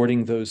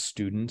supporting those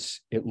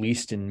students, at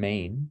least in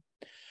Maine.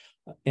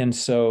 And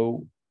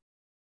so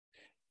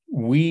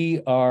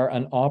we are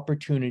an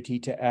opportunity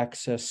to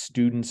access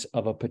students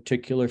of a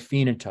particular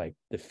phenotype,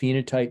 the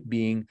phenotype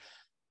being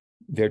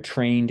they're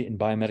trained in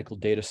biomedical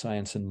data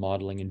science and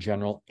modeling in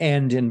general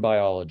and in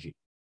biology.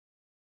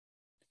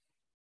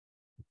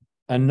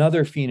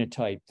 Another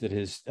phenotype that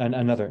is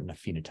another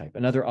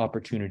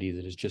opportunity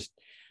that has just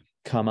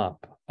come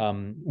up.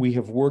 We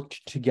have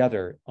worked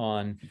together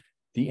on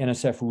the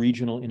NSF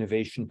Regional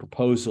Innovation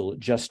Proposal. It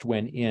just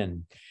went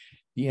in.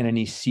 The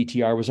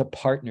NNE-CTR was a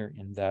partner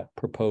in that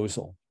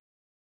proposal.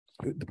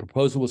 The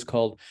proposal was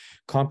called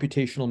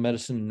Computational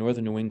Medicine in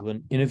Northern New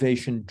England,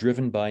 Innovation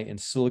Driven by In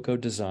Silico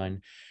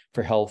Design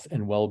for Health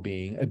and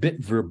Well-Being. A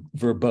bit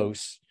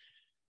verbose,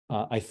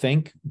 I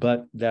think,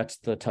 but that's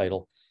the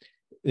title.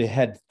 It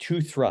had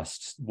two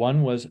thrusts.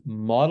 One was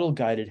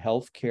model-guided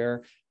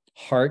healthcare.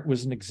 Heart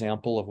was an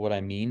example of what I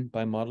mean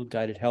by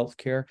model-guided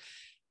healthcare.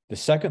 The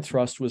second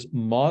thrust was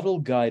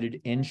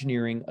model-guided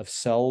engineering of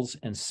cells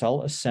and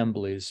cell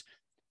assemblies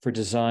for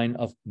design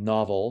of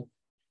novel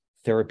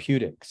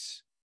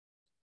therapeutics.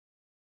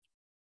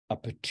 A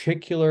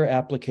particular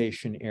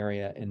application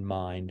area in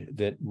mind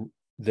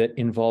that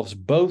involves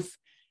both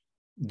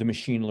the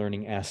machine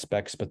learning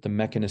aspects, but the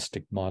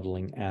mechanistic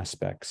modeling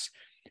aspects.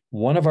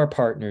 One of our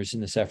partners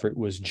in this effort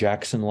was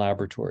Jackson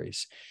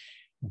Laboratories.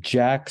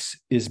 Jax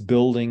is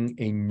building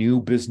a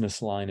new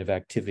business line of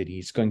activity.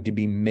 It's going to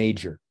be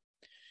major.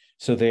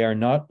 So they are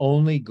not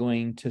only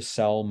going to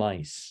sell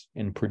mice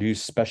and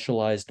produce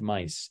specialized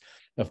mice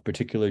of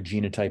particular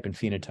genotype and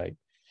phenotype,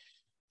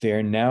 they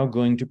are now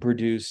going to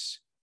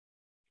produce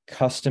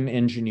custom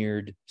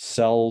engineered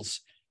cells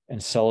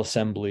and cell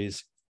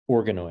assemblies,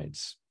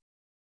 organoids,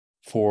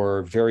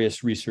 for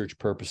various research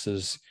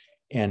purposes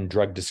and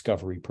drug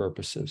discovery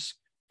purposes.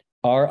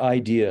 Our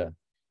idea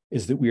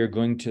is that we are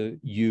going to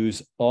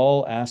use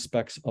all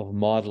aspects of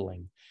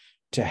modeling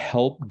to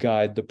help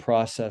guide the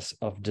process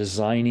of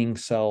designing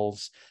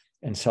cells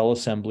and cell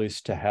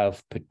assemblies to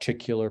have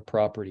particular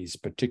properties,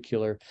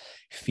 particular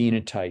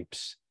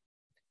phenotypes.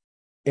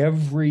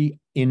 Every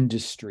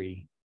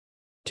industry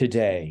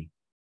today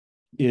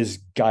is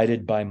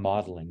guided by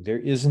modeling. There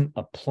isn't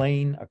a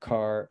plane, a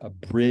car, a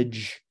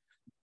bridge,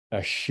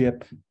 a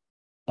ship,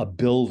 a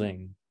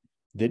building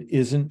that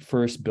isn't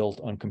first built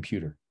on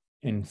computer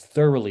and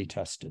thoroughly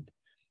tested.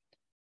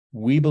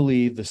 We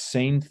believe the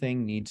same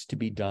thing needs to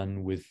be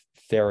done with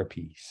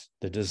therapies,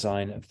 the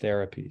design of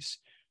therapies.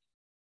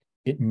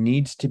 It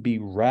needs to be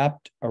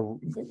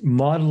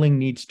modeling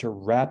needs to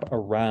wrap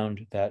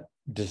around that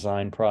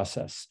design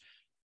process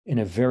in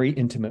a very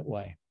intimate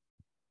way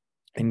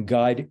and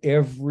guide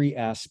every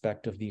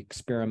aspect of the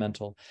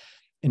experimental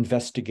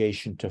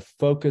investigation to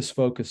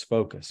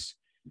focus.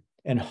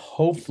 And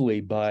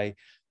hopefully by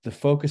the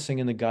focusing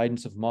and the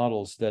guidance of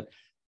models, that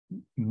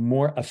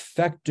more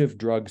effective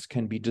drugs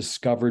can be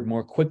discovered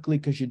more quickly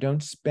because you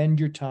don't spend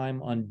your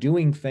time on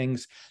doing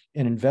things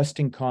and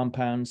investing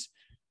compounds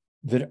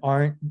that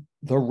aren't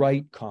the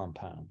right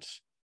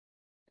compounds.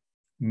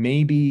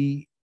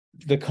 Maybe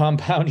the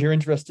compound you're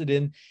interested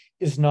in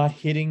is not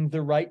hitting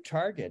the right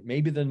target.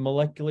 Maybe the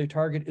molecular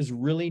target is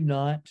really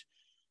not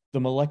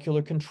the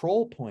molecular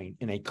control point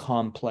in a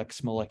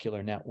complex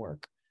molecular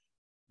network.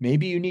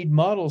 Maybe you need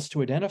models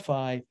to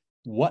identify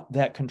what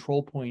that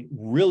control point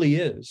really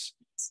is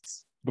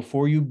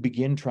before you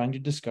begin trying to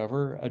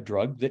discover a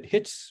drug that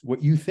hits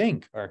what you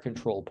think are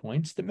control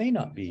points that may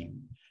not be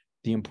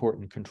the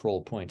important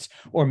control points,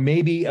 or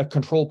maybe a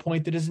control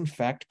point that is in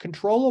fact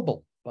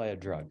controllable by a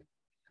drug.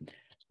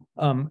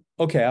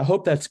 Okay, I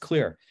hope that's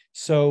clear.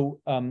 So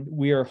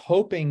we are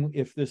hoping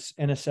if this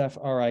NSF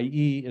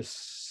RIE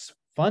is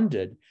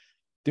funded,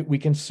 that we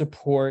can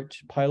support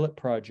pilot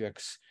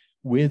projects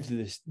with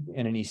this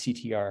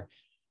NNE-CTR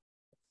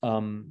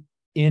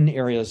in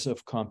areas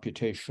of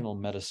computational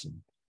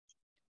medicine.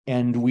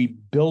 And we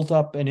built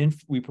up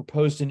we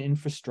proposed an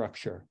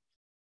infrastructure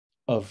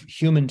of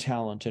human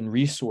talent and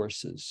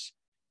resources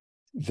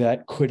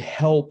that could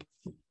help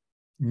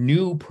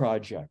new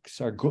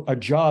projects. Our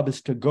job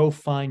is to go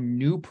find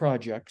new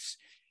projects,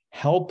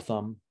 help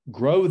them,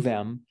 grow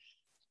them,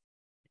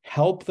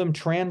 help them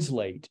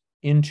translate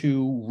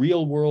into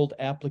real world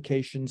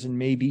applications and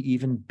maybe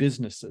even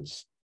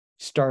businesses,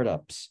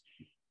 startups.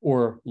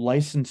 or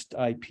licensed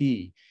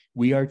IP.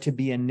 We are to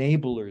be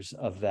enablers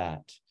of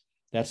that.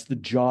 That's the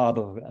job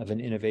of an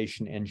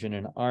innovation engine,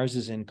 and ours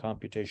is in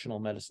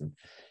computational medicine.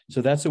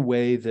 So that's a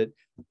way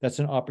that's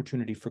an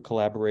opportunity for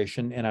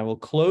collaboration. And I will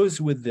close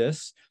with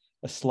this,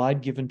 a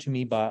slide given to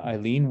me by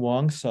Eileen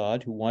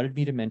Wong-Sod, who wanted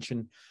me to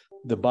mention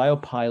the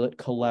BioPilot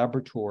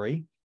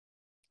Collaboratory.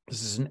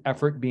 This is an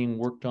effort being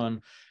worked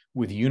on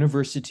with the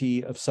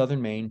University of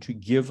Southern Maine to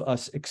give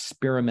us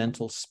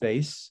experimental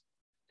space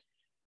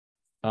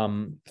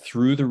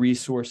through the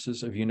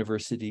resources of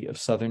University of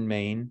Southern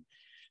Maine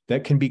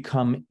that can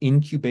become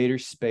incubator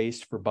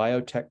space for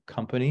biotech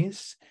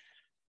companies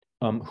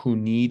who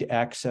need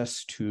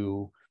access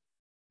to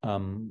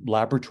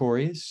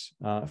laboratories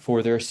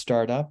for their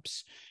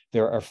startups.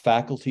 There are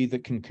faculty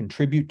that can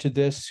contribute to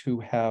this who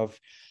have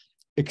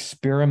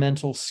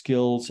experimental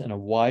skills in a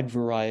wide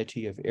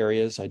variety of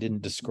areas. I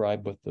didn't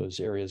describe what those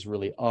areas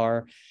really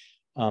are,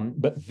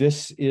 but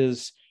this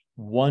is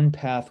one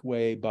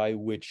pathway by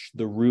which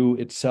the Roux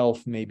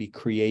itself may be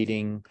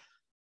creating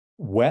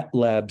wet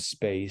lab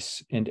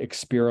space and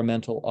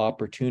experimental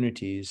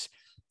opportunities,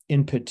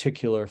 in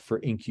particular for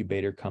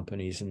incubator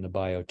companies in the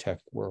biotech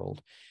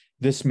world.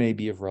 This may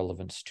be of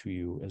relevance to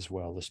you as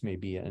well. This may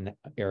be an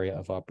area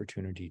of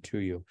opportunity to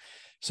you.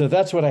 So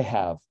that's what I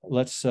have.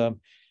 Let's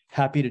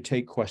happy to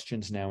take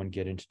questions now and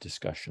get into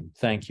discussion.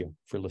 Thank you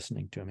for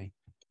listening to me.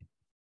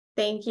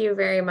 Thank you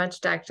very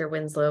much, Dr.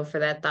 Winslow, for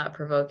that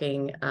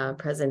thought-provoking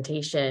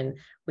presentation.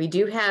 We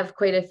do have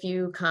quite a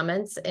few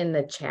comments in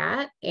the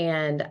chat,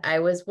 and I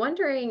was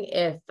wondering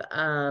if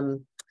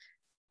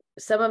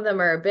some of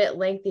them are a bit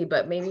lengthy,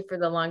 but maybe for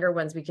the longer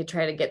ones, we could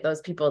try to get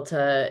those people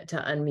to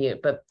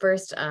unmute. But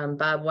first,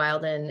 Bob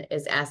Wilden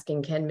is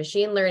asking, can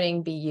machine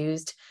learning be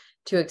used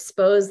to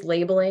expose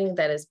labeling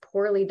that is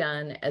poorly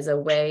done as a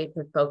way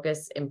to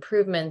focus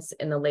improvements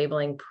in the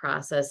labeling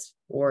process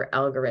or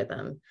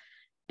algorithm?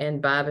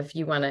 And Bob, if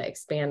you want to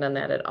expand on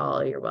that at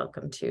all, you're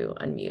welcome to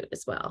unmute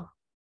as well.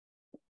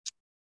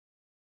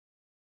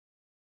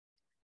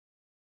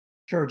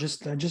 Sure.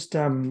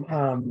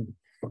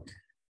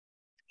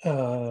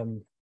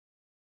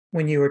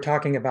 When you were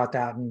talking about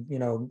that,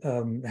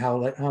 and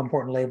how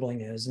important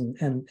labeling is,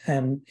 and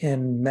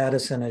in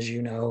medicine, as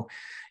you know,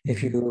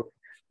 if you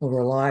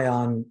rely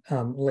on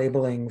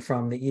labeling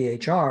from the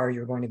EHR,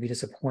 you're going to be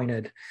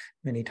disappointed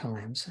many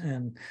times.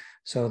 And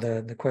so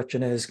the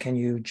question is, can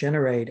you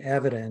generate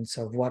evidence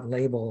of what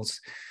labels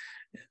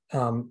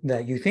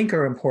that you think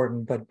are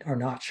important but are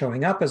not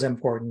showing up as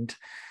important?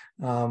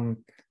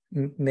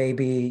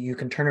 Maybe you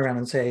can turn around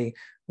and say,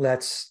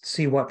 let's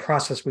see what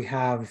process we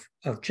have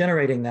of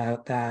generating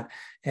that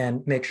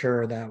and make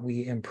sure that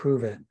we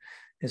improve it.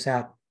 Is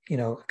that,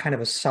 kind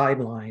of a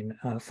sideline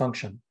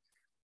function?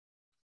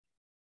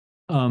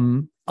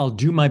 I'll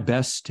do my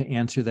best to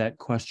answer that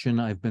question.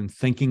 I've been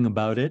thinking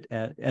about it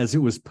as it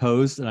was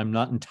posed, and I'm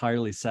not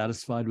entirely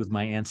satisfied with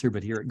my answer,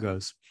 but here it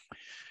goes.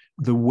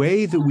 The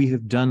way that we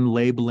have done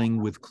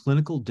labeling with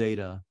clinical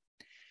data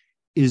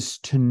is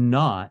to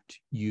not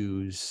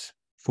use,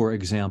 for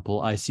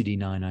example,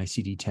 ICD-9,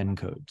 ICD-10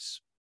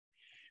 codes.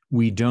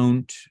 We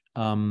don't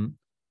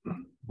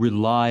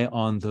rely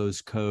on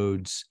those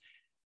codes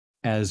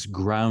as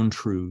ground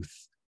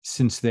truth,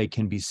 since they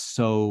can be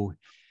so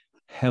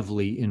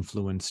heavily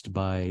influenced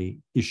by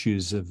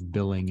issues of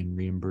billing and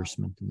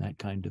reimbursement and that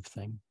kind of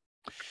thing.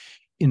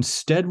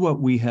 Instead, what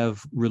we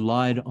have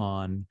relied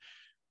on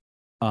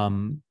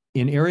in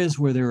areas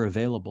where they're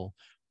available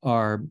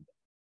are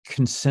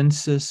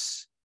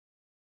consensus,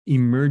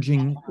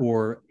 emerging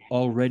or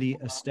already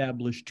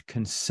established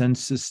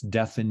consensus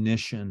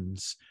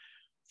definitions,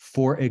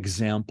 for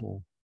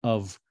example,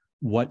 of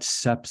what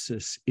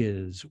sepsis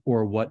is,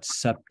 or what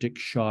septic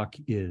shock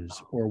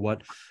is, or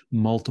what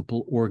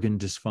multiple organ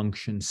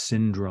dysfunction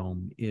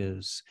syndrome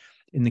is.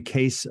 In the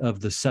case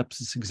of the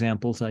sepsis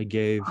examples I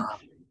gave,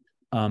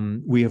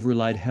 we have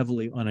relied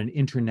heavily on an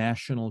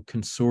international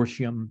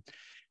consortium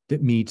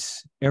that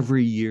meets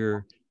every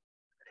year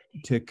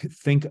to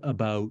think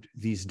about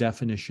these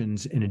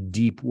definitions in a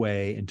deep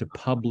way and to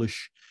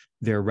publish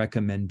their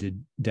recommended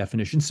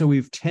definitions. So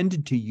we've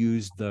tended to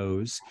use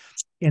those.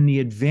 And the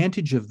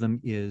advantage of them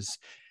is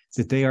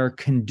that they are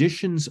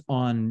conditions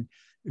on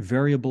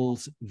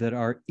variables that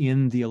are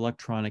in the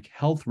electronic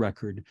health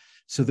record,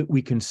 so that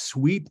we can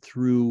sweep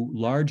through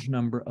large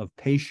number of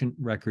patient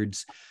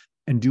records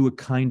and do a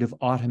kind of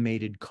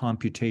automated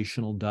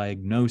computational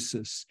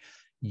diagnosis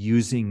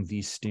using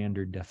these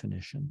standard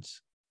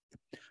definitions.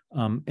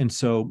 And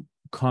so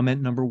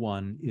comment number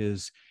one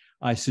is,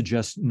 I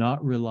suggest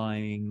not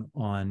relying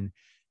on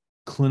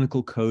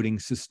clinical coding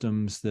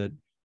systems that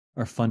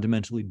are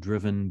fundamentally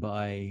driven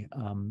by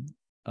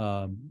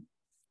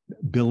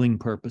billing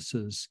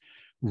purposes,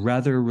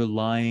 rather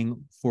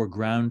relying for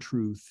ground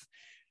truth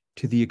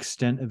to the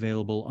extent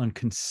available on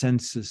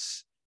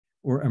consensus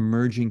or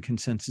emerging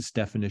consensus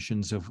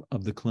definitions of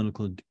the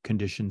clinical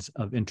conditions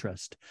of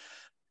interest.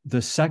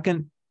 The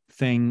second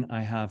thing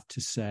I have to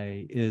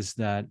say is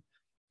that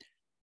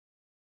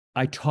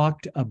I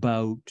talked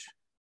about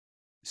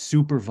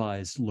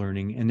supervised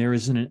learning, and there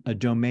is a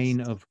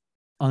domain of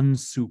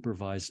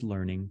unsupervised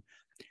learning,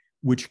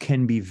 which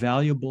can be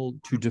valuable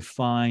to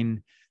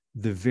define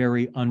the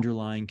very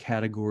underlying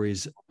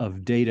categories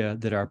of data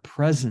that are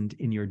present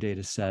in your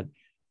data set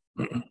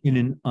in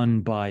an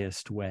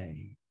unbiased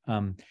way.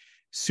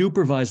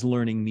 Supervised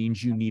learning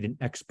means you need an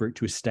expert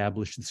to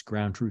establish this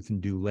ground truth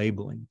and do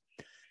labeling.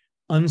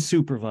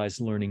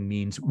 Unsupervised learning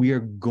means we are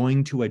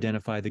going to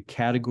identify the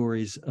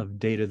categories of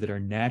data that are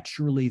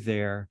naturally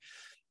there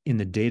in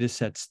the data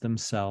sets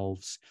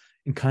themselves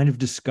and kind of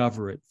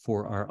discover it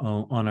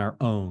on our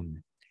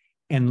own,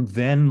 and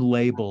then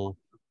label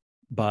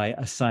by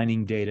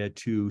assigning data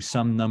to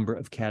some number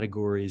of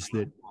categories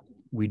that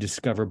we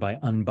discover by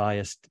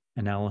unbiased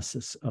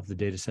analysis of the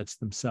data sets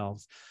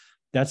themselves.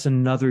 That's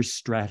another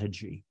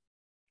strategy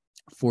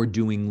for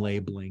doing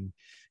labeling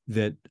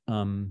that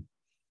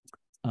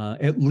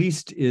at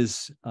least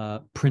is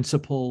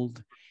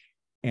principled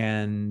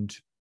and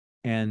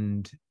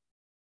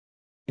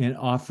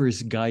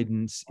offers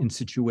guidance in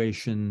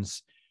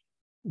situations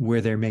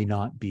where there may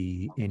not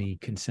be any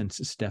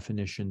consensus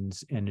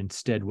definitions, and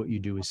instead what you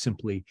do is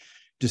simply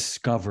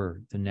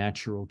discover the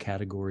natural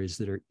categories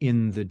that are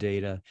in the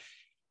data.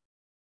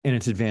 And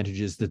its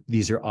advantage is that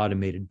these are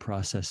automated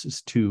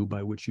processes too,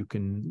 by which you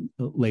can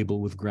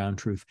label with ground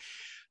truth.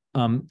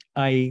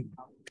 I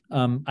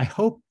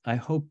hope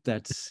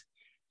that's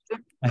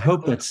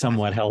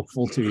somewhat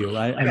helpful to you.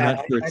 I'm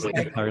not sure it's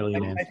entirely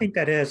an answer. I think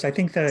that is. I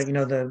think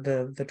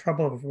the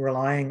trouble of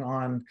relying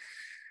on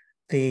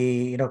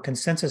the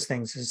consensus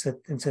things is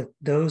that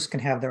those can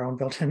have their own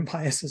built-in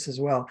biases as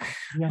well.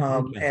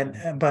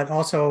 Yeah, but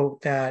also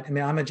that, I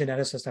mean, I'm a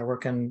geneticist. I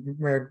work in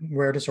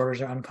rare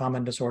disorders or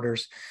uncommon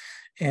disorders,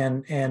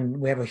 and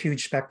we have a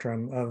huge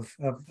spectrum of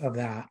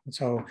that.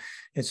 So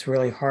it's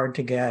really hard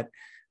to get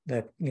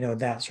that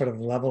that sort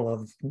of level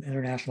of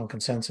international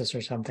consensus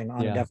or something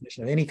on a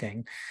definition of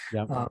anything.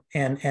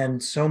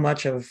 And so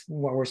much of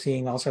what we're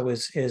seeing also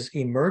is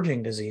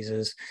emerging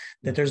diseases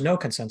that there's no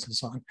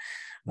consensus on.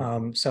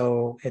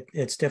 So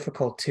it's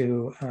difficult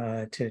to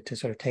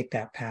sort of take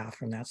that path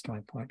from that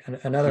standpoint.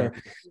 Another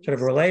sort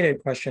of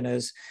related question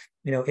is,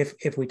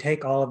 if we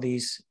take all of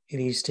these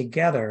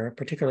together,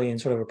 particularly in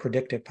sort of a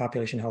predictive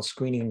population health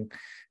screening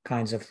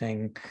kinds of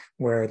thing,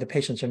 where the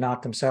patients are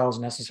not themselves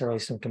necessarily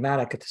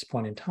symptomatic at this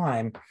point in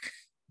time,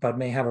 but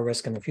may have a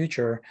risk in the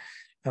future,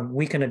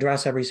 we can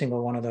address every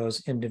single one of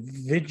those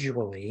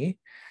individually.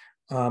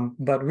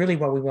 But really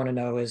what we want to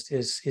know is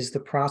the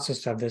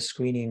process of this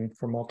screening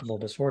for multiple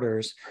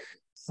disorders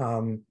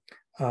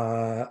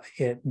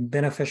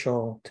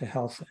beneficial to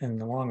health in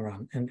the long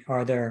run? And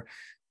are there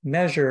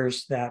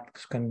measures that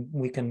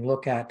we can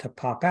look at to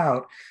pop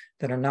out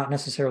that are not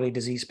necessarily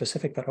disease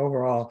specific, but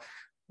overall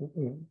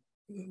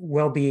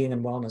well-being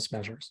and wellness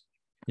measures?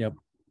 Yep.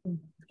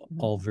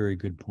 All very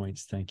good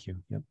points. Thank you.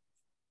 Yep.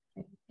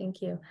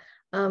 Thank you.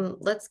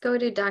 Let's go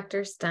to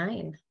Dr.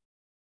 Stein.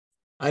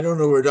 I don't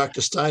know where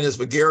Dr. Stein is,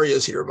 but Gary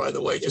is here, by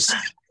the way.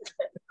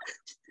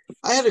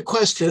 I had a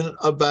question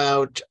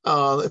about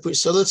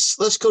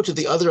let's go to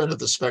the other end of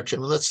the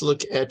spectrum. Let's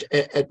look at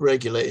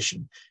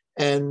regulation.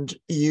 And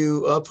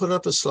you put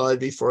up a slide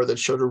before that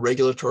showed a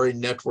regulatory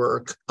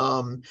network.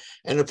 And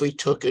if we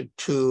took it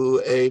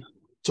to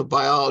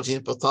biology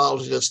and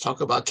pathology, let's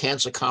talk about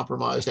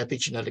cancer-compromised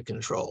epigenetic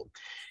control.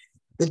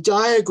 The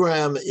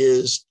diagram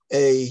is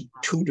a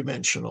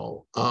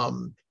two-dimensional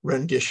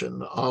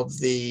rendition of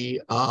the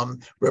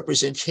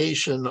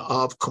representation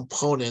of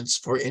components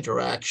for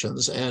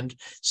interactions and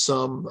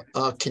some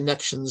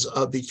connections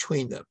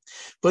between them.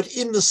 But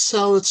in the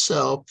cell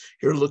itself,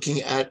 you're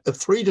looking at a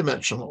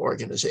three-dimensional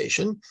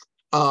organization,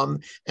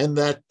 and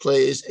that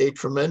plays a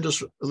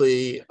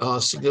tremendously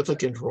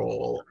significant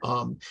role.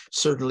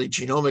 Certainly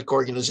genomic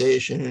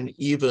organization and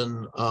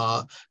even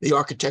the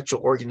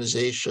architectural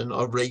organization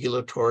of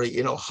regulatory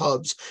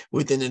hubs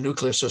within the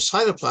nucleus or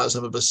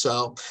cytoplasm of a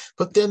cell.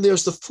 But then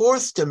there's the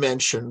fourth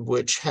dimension,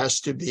 which has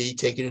to be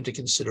taken into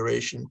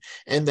consideration,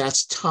 and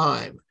that's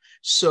time.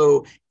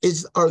 So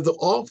are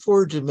all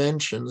four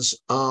dimensions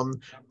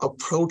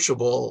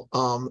approachable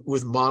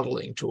with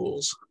modeling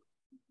tools?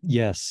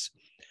 Yes.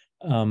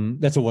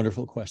 That's a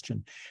wonderful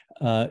question.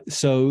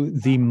 So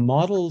the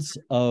models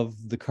of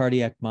the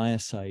cardiac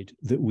myocyte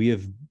that we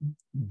have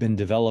been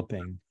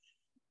developing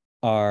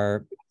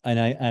are, and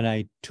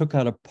I took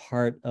out a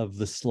part of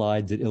the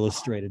slide that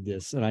illustrated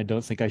this, and I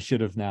don't think I should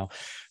have now.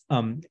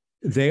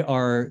 They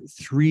are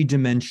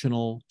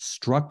three-dimensional,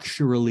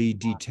 structurally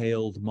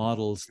detailed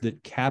models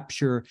that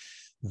capture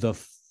the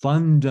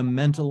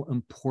fundamental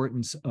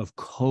importance of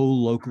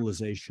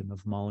co-localization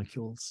of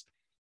molecules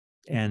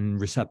and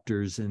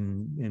receptors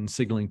and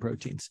signaling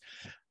proteins.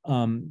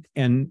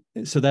 And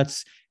so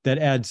that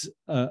adds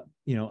a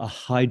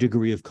high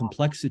degree of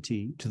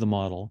complexity to the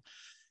model.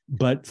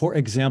 But for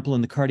example,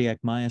 in the cardiac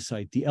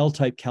myocyte, the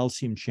L-type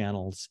calcium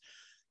channels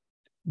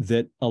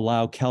that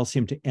allow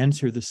calcium to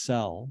enter the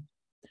cell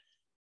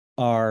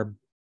are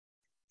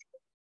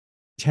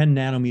 10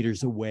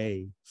 nanometers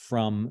away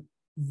from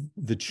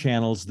the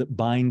channels that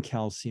bind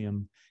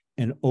calcium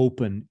and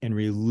open and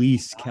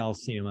release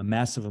calcium, a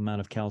massive amount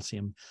of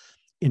calcium,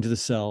 into the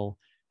cell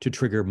to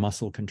trigger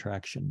muscle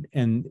contraction.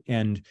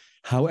 And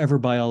however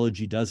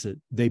biology does it,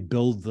 they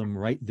build them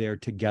right there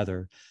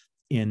together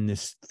in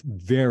this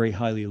very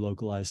highly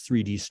localized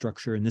 3D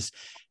structure. And this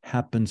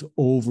happens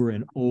over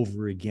and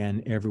over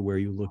again everywhere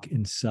you look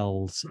in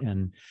cells,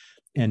 and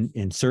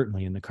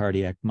certainly in the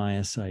cardiac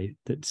myocyte,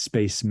 that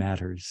space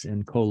matters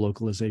and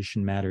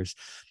co-localization matters.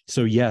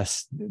 So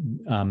yes,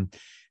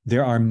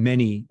 there are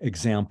many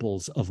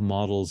examples of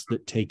models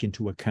that take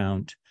into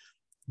account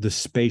the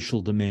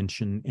spatial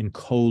dimension and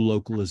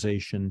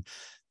co-localization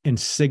and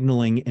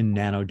signaling in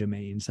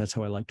nanodomains. That's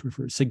how I like to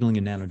refer to signaling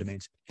in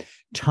nanodomains.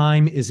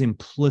 Time is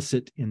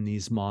implicit in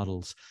these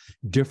models.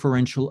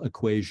 Differential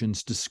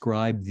equations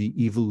describe the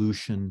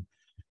evolution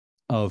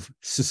of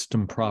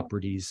system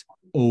properties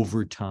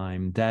over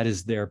time. That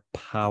is their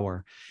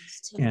power.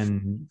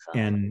 And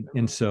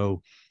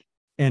so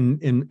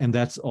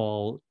that's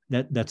all,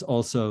 that's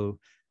also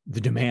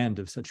the demand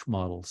of such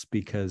models,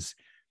 because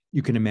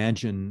you can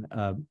imagine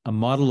a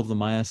model of the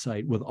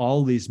myocyte with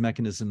all these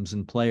mechanisms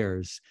and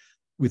players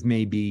with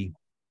maybe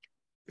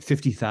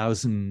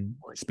 50,000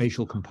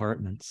 spatial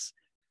compartments,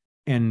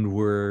 and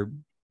we're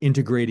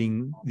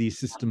integrating these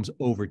systems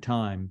over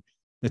time.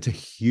 That's a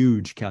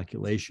huge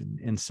calculation.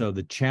 And so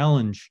the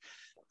challenge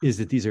is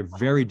that these are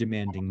very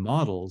demanding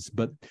models,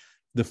 but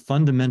the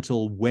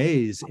fundamental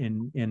ways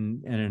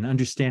in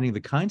understanding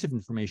the kinds of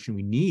information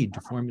we need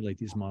to formulate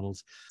these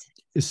models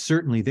is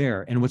certainly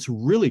there. And what's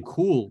really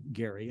cool,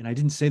 Gary, and I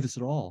didn't say this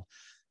at all,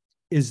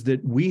 is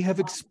that we have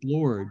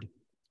explored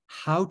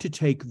how to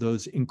take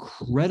those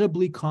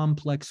incredibly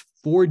complex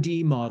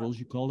 4D models,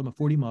 you call them a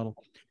 4D model,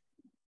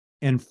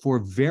 and for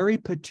very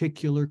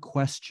particular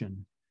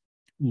question,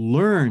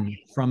 learn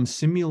from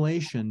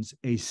simulations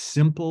a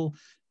simple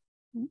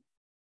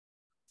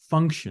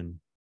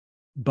function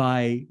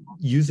by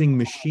using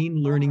machine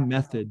learning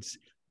methods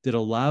that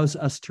allows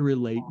us to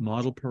relate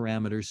model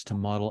parameters to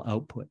model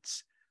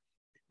outputs.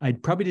 I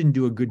probably didn't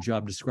do a good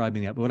job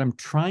describing that, but what I'm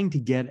trying to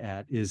get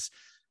at is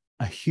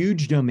a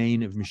huge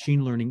domain of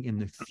machine learning in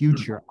the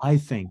future, I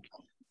think,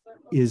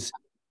 is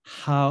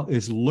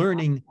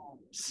learning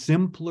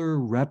simpler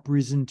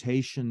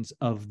representations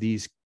of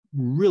these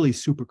really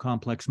super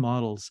complex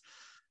models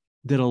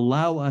that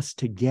allow us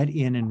to get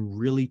in and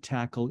really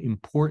tackle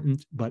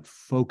important but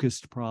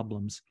focused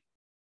problems.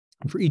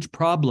 And for each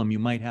problem, you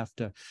might have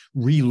to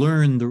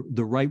relearn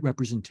the right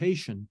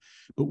representation,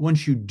 but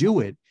once you do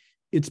it,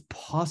 it's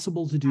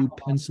possible to do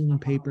pencil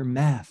and paper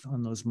math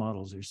on those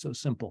models. They're so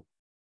simple.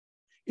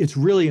 It's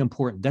really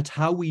important. That's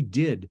how we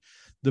did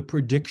the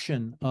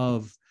prediction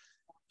of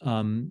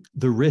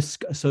the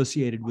risk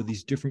associated with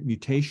these different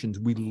mutations.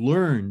 We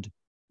learned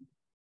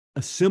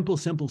a simple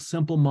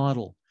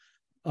model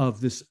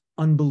of this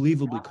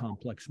unbelievably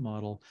complex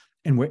model,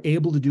 and we're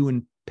able to do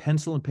in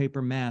pencil and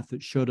paper math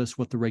that showed us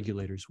what the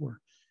regulators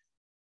were.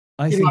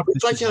 I think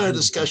reflecting on a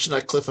discussion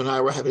that Cliff and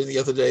I were having the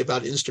other day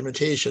about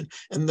instrumentation,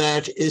 and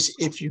that is,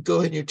 if you go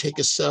ahead and you take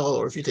a cell,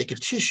 or if you take a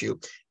tissue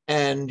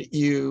and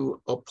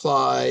you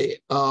apply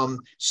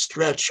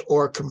stretch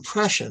or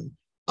compression,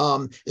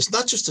 it's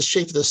not just the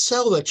shape of the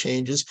cell that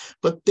changes,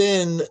 but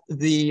then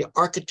the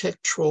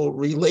architectural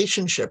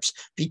relationships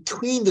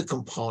between the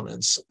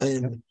components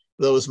in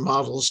those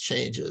models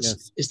changes.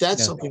 Yes. Is that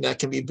something that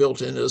can be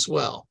built in as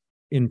well?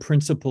 In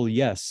principle,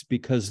 yes,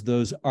 because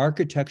those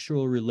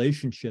architectural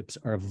relationships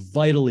are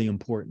vitally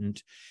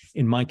important,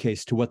 in my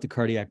case, to what the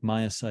cardiac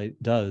myocyte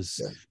does.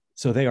 Yeah.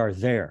 So they are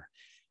there.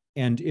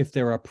 And if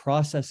there are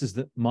processes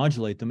that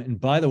modulate them, and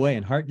by the way,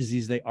 in heart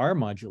disease, they are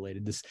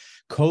modulated. This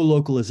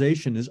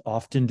co-localization is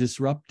often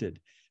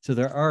disrupted. So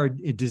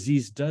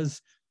disease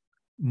does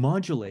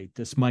modulate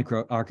this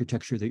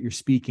microarchitecture that you're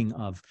speaking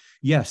of.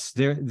 Yes,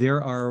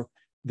 there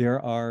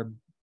are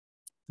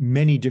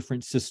many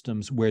different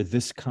systems where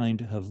this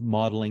kind of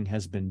modeling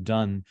has been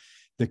done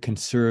that can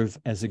serve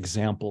as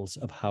examples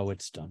of how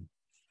it's done.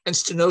 And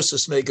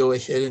stenosis may go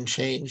ahead and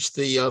change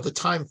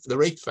the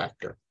rate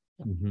factor.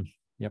 Mm-hmm.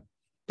 Yep.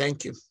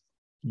 Thank you.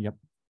 Yep.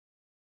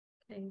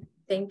 Okay,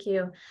 thank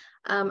you.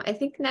 I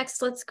think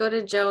next, let's go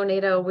to Joe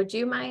Nato. Would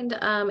you mind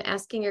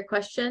asking your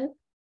question?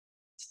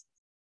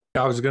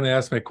 I was going to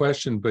ask my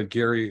question, but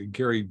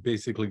Gary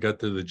basically got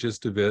to the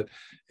gist of it,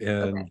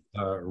 and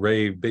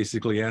Ray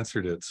basically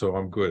answered it, so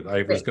I'm good.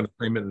 I was going to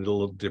frame it in a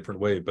little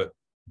different way, but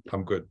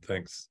I'm good.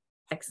 Thanks.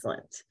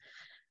 Excellent.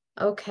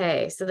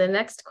 Okay, so the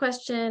next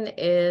question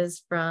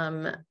is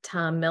from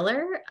Tom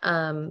Miller.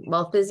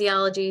 While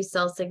physiology,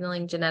 cell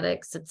signaling,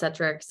 genetics,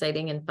 etc., are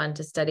exciting and fun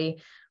to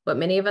study, what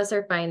many of us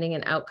are finding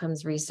in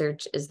outcomes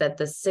research is that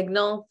the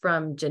signal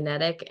from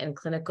genetic and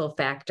clinical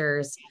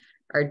factors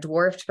are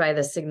dwarfed by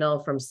the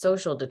signal from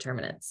social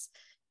determinants.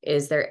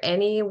 Is there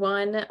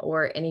anyone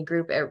or any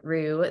group at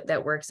Roux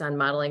that works on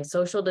modeling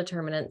social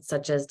determinants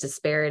such as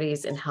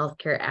disparities in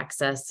healthcare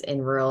access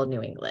in rural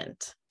New England?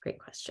 Great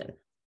question.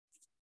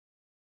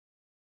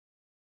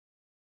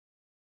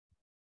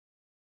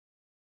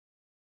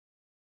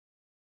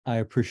 I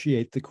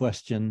appreciate the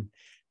question.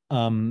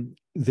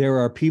 there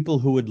are people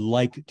who would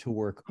like to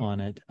work on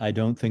it. I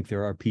don't think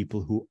there are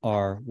people who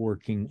are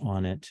working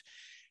on it.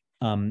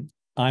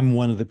 I'm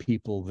one of the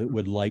people that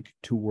would like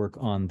to work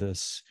on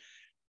this.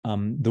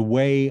 The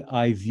way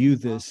I view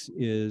this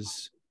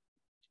is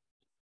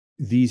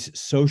these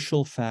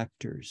social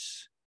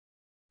factors,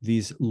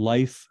 these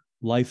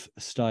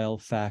lifestyle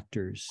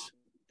factors.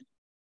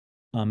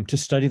 To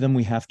study them,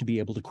 we have to be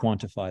able to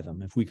quantify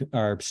them. If we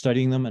are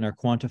studying them and are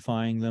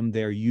quantifying them,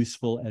 they're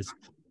useful as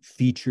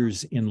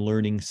features in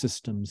learning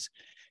systems.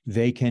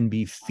 They can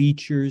be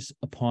features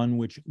upon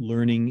which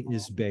learning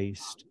is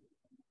based,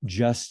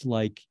 just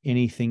like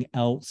anything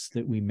else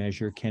that we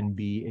measure can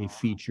be a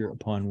feature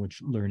upon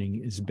which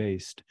learning is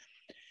based.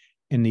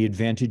 And the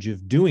advantage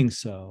of doing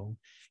so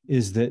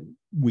is that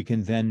we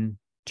can then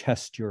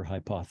test your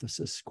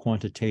hypothesis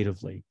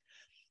quantitatively.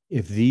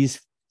 If these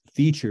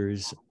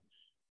features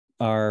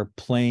are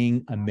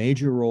playing a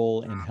major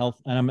role in health,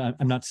 and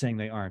I'm not saying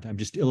they aren't, I'm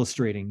just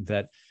illustrating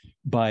that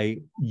by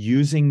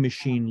using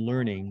machine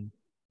learning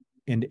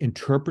and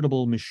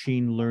interpretable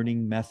machine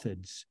learning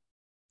methods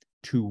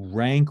to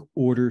rank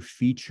order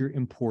feature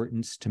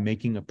importance to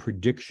making a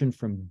prediction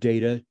from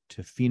data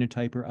to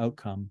phenotype or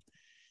outcome,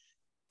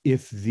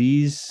 if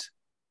these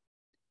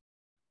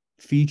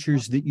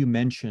features that you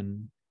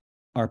mention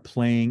are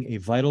playing a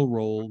vital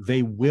role,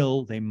 they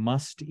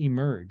must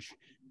emerge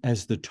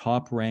as the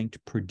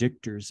top-ranked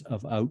predictors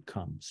of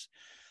outcomes.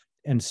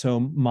 And so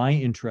my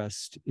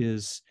interest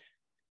is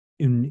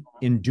in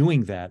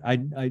doing that.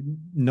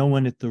 No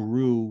one at the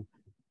Roux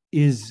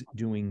is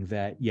doing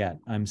that yet.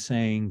 I'm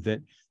saying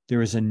that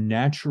there is a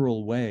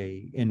natural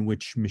way in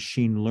which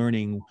machine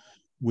learning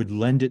would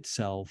lend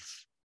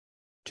itself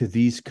to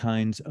these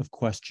kinds of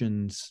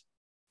questions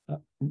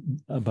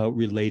about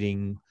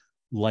relating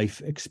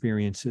life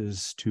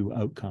experiences to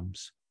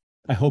outcomes.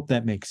 I hope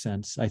that makes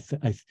sense.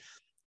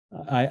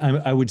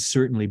 I would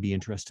certainly be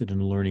interested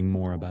in learning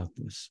more about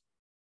this.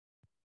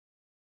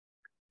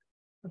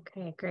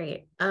 Okay,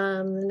 great.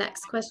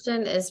 Next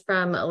question is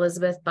from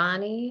Elizabeth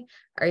Bonney.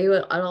 Are you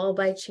at all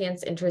by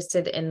chance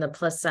interested in the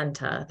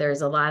placenta?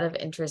 There's a lot of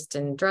interest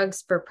in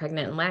drugs for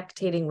pregnant and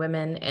lactating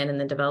women and in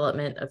the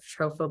development of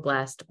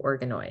trophoblast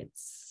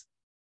organoids.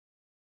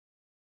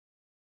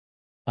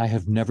 I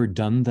have never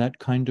done that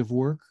kind of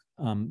work,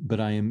 but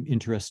I am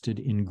interested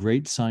in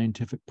great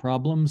scientific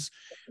problems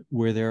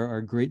where there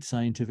are great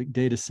scientific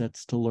data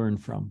sets to learn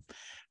from.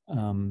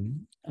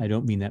 I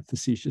don't mean that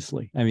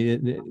facetiously. I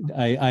mean,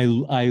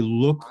 I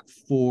look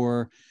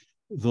for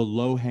the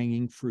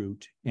low-hanging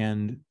fruit,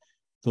 and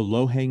the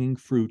low-hanging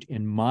fruit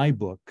in my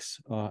book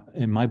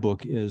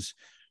is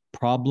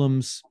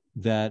problems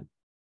that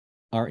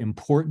are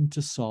important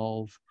to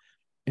solve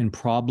and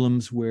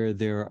problems where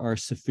there are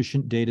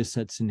sufficient data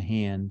sets in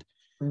hand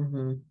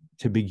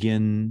to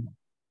begin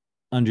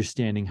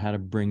understanding how to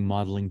bring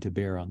modeling to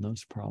bear on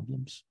those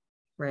problems.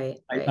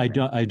 Right. I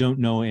don't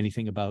know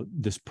anything about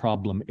this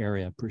problem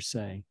area per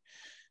se,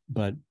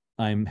 but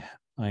I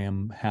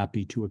am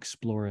happy to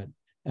explore it,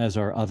 as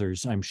are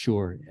others, I'm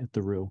sure, at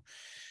the Roux.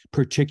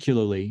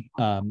 Particularly,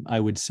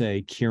 I would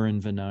say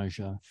Kiran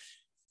Vanaja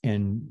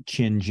and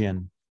Chin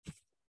Jin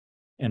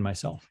and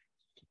myself.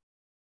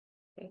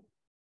 Okay.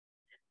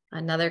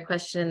 Another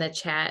question in the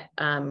chat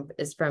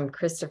is from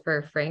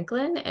Christopher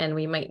Franklin, and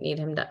we might need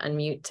him to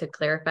unmute to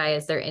clarify.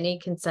 Is there any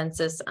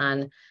consensus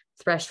on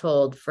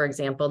threshold, for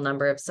example,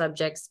 number of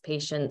subjects,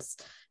 patients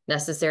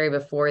necessary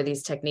before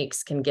these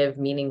techniques can give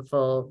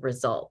meaningful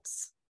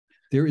results?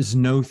 There is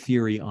no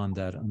theory on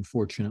that,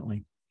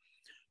 unfortunately.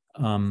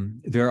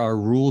 There are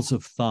rules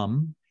of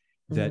thumb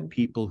that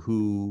people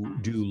who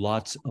do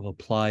lots of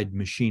applied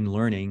machine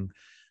learning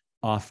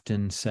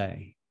often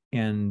say.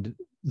 And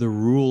the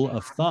rule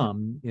of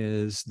thumb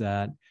is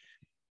that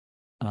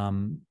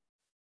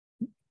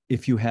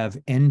if you have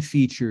n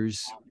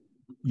features,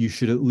 you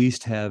should at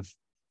least have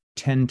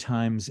 10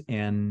 times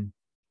n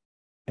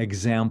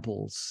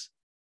examples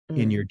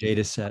in your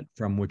data set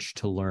from which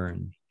to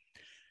learn.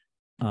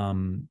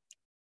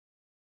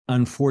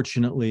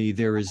 Unfortunately,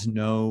 there is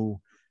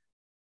no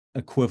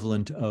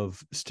equivalent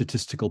of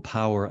statistical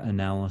power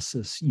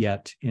analysis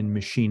yet in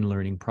machine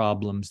learning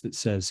problems that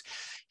says,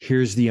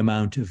 here's the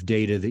amount of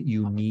data that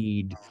you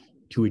need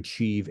to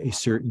achieve a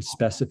certain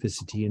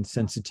specificity and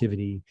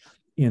sensitivity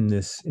in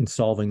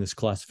solving this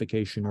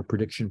classification or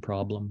prediction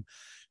problem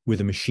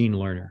with a machine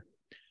learner.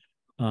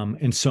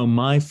 And so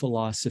my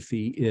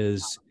philosophy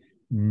is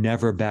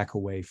never back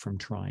away from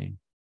trying.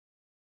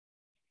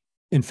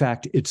 In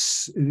fact,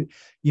 it's,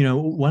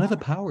 one of the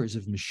powers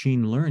of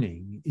machine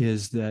learning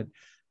is that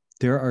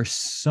there are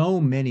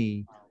so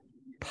many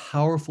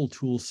powerful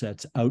tool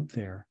sets out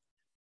there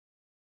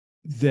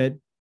that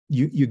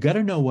you got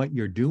to know what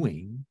you're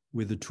doing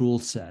with the tool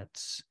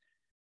sets,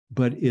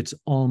 but it's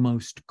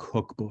almost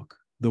cookbook.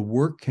 The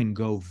work can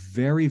go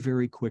very,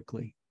 very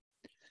quickly.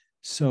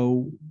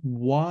 So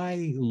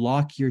why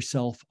lock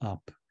yourself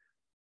up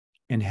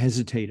and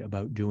hesitate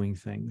about doing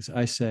things?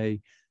 I say,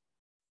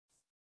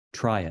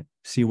 try it,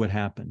 see what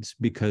happens,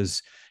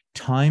 because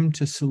time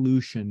to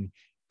solution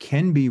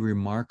can be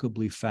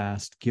remarkably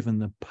fast given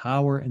the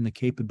power and the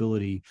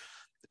capability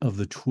of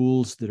the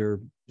tools that are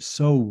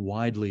so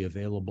widely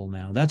available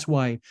now. That's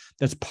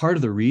part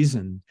of the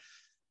reason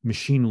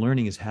machine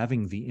learning is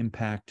having the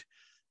impact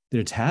that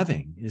it's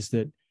having, is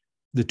that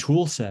the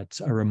tool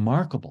sets are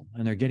remarkable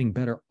and they're getting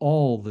better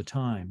all the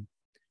time.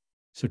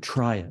 So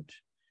try it.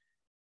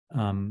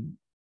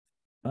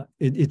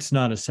 It's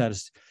not a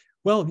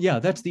well, yeah,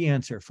 that's the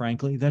answer,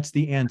 frankly. That's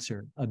the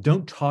answer.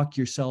 Don't talk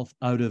yourself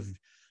out of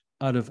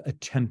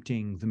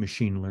attempting the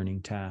machine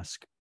learning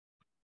task.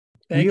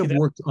 We have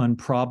worked on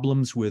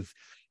problems with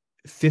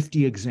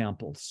 50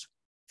 examples,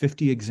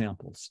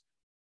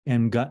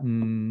 and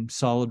gotten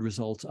solid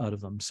results out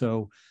of them.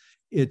 So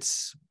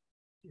it's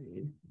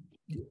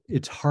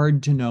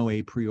hard to know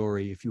a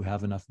priori if you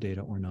have enough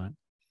data or not.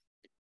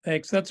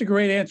 Thanks. That's a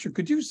great answer.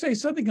 Could you say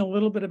something a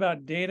little bit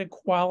about data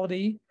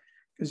quality?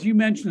 Because you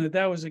mentioned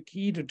that was a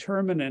key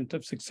determinant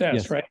of success,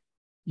 yes. Right?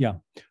 Yeah.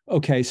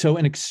 Okay. So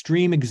an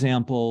extreme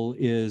example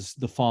is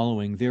the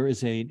following. There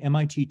is an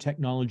MIT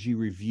Technology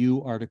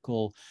Review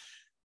article,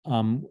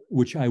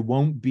 which I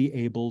won't be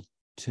able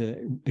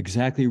to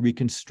exactly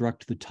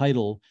reconstruct the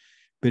title,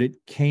 but it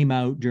came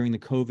out during the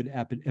COVID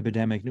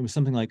epidemic. And it was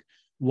something like,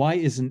 why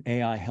isn't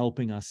AI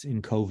helping us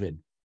in COVID?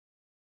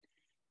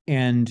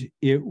 And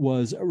it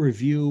was a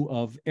review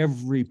of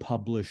every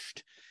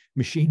published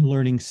machine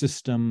learning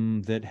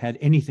system that had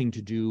anything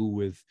to do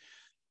with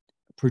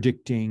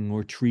predicting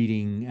or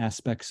treating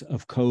aspects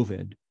of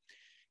COVID.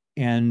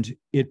 And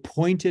it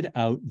pointed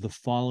out the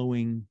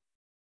following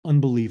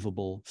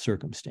unbelievable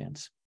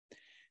circumstance,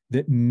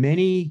 that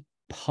many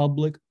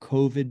public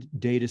COVID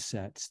data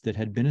sets that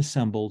had been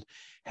assembled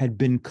had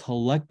been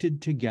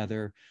collected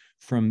together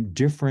from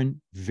different,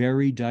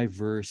 very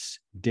diverse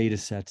data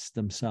sets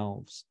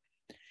themselves.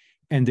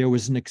 And there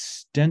was an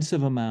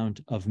extensive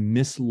amount of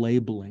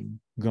mislabeling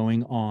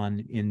going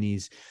on in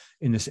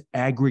this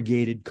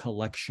aggregated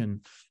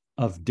collection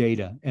of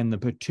data. And the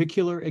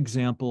particular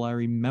example I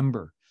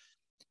remember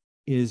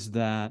is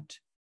that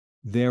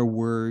there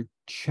were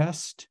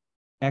chest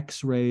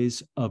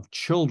X-rays of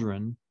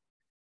children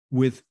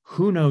with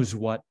who knows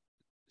what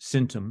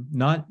symptom,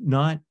 not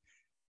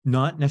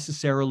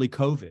necessarily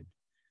COVID,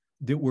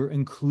 that were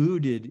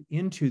included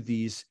into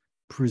these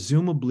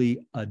presumably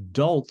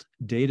adult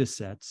data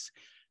sets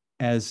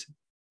as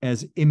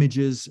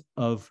images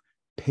of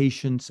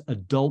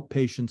adult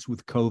patients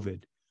with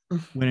COVID,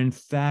 when in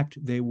fact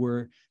they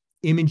were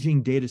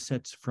imaging data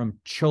sets from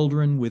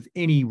children with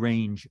any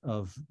range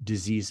of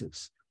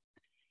diseases.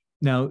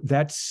 Now,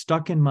 that's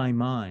stuck in my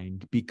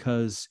mind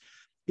because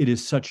it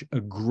is such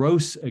a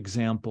gross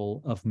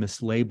example of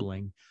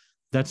mislabeling.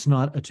 That's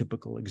not a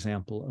typical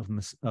example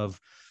of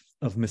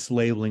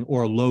mislabeling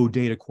or low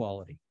data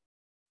quality.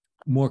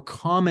 More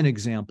common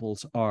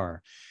examples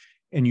are,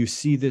 and you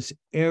see this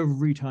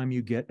every time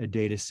you get a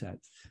data set,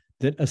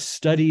 that a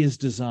study is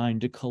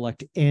designed to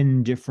collect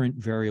n different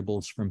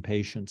variables from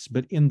patients,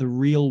 but in the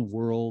real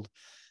world,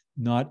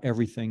 not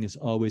everything is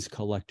always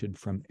collected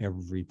from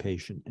every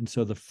patient. And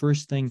so the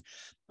first thing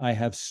I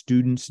have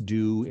students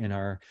do in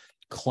our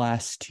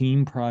class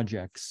team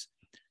projects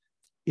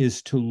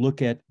is to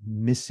look at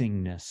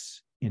missingness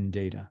in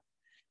data.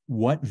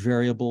 What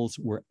variables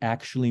were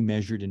actually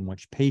measured in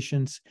which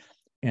patients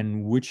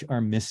and which are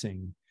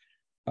missing?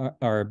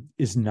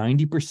 Is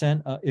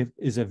 90%,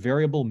 is a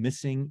variable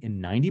missing in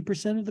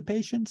 90% of the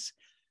patients?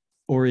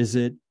 Or is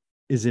it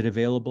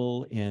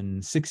available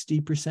in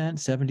 60%,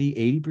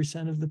 70,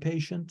 80% of the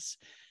patients?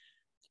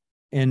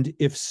 And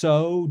if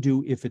so,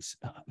 if it's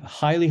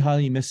highly,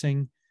 highly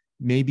missing,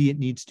 maybe it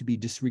needs to be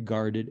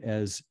disregarded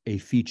as a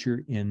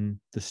feature in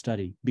the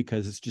study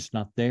because it's just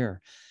not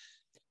there.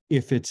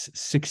 If it's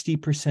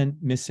 60%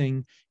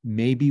 missing,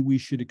 maybe we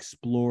should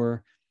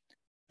explore.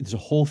 There's a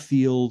whole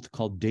field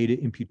called data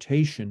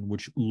imputation,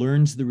 which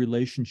learns the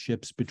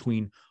relationships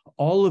between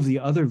all of the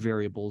other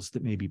variables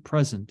that may be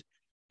present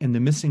and the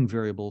missing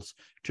variables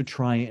to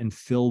try and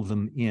fill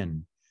them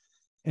in.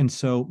 And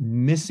so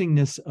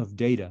missingness of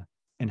data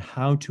and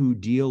how to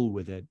deal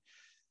with it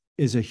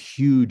is a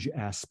huge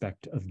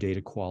aspect of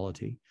data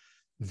quality.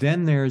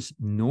 Then there's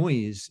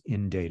noise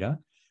in data,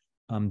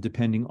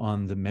 depending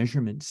on the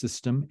measurement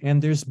system,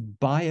 and there's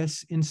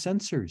bias in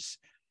sensors.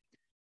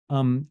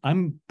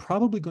 I'm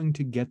probably going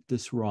to get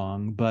this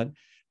wrong, but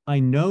I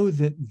know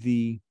that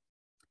the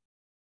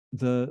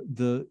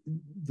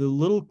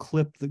little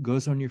clip that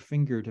goes on your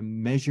finger to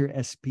measure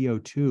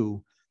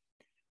SpO2,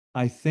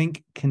 I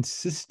think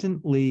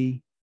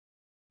consistently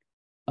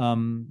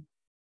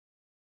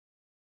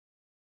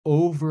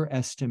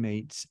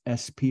overestimates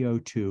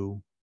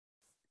SpO2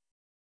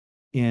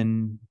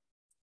 in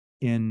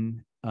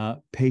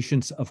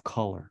patients of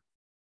color.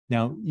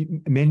 Now,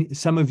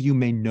 some of you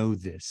may know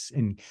this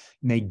and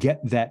may get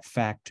that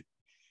fact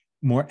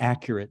more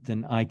accurate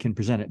than I can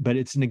present it, but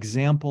it's an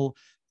example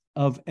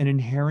of an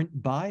inherent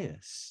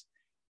bias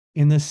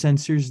in the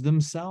sensors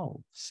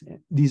themselves.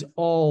 These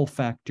all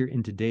factor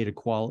into data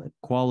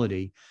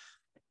quality.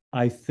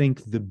 I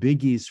think the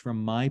biggies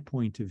from my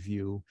point of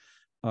view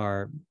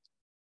are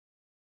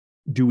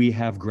do we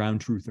have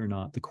ground truth or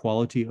not? The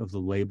quality of the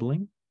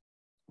labeling.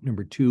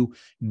 Number two,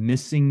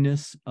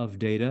 missingness of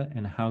data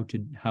and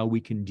how we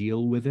can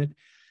deal with it,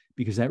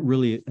 because that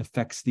really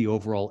affects the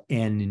overall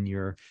N in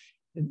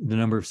the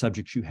number of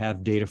subjects you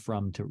have data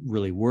from to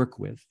really work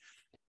with,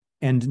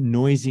 and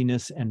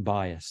noisiness and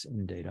bias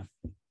in data.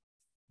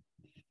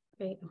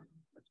 Great.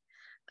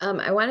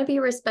 I want to be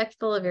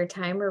respectful of your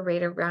time. We're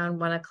right around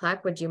 1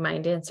 o'clock. Would you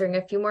mind answering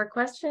a few more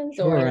questions?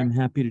 Sure, I'm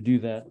happy to do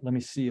that. Let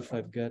me see if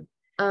I've got.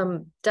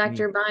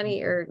 Dr.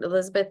 Bonnie or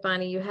Elizabeth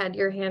Bonnie, you had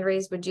your hand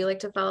raised. Would you like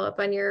to follow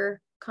up on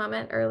your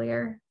comment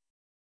earlier?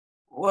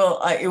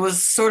 Well, it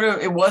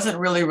wasn't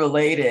really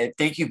related.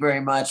 Thank you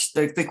very much.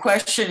 The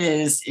question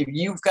is, if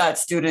you've got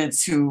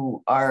students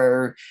who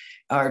are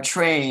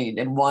trained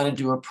and want to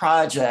do a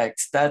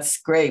project, that's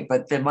great,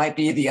 but there might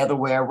be the other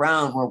way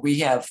around where we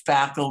have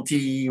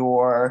faculty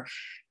or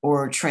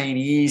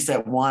trainees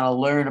that want to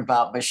learn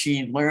about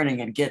machine learning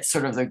and get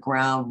sort of the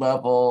ground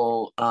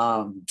level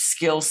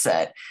skill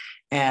set.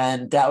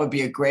 And that would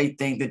be a great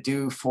thing to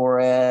do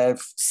for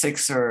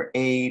 6 or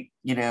 8,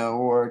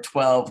 or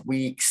 12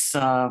 weeks,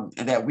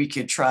 that we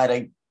could try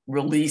to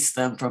release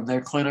them from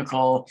their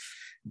clinical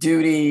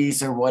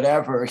duties or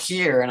whatever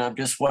here. And I'm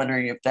just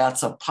wondering if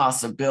that's a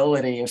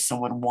possibility if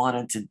someone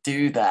wanted to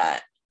do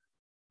that.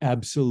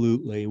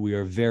 Absolutely. We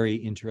are very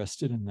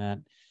interested in that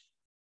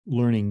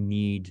learning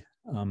need.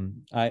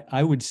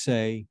 I would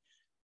say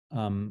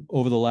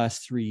over the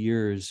last 3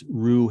 years,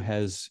 Roux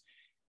has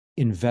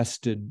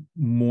invested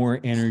more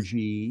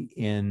energy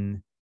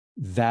in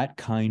that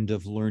kind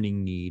of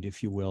learning need,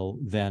 if you will,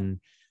 than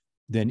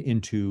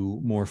into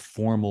more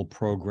formal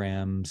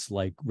programs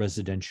like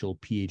residential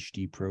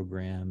PhD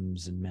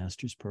programs and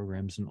master's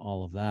programs and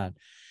all of that.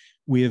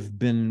 We have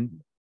been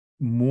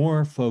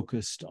more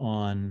focused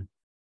on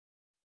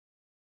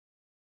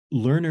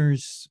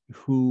learners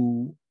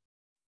who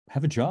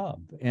have a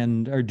job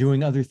and are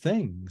doing other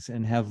things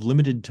and have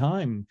limited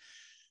time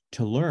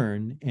to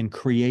learn, and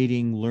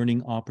creating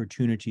learning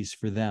opportunities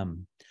for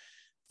them.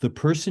 The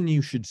person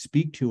you should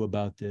speak to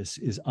about this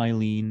is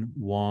Eileen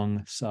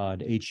Wong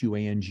Saad,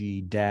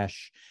 HUANG-SAAD.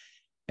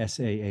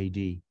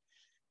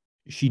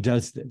 She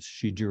does this.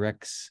 She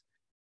directs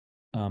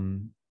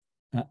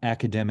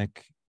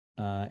academic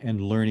and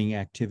learning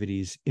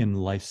activities in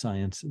life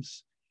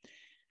sciences.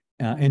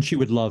 And she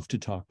would love to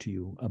talk to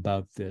you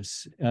about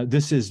this.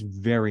 This is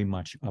very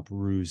much up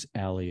Roux's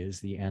alley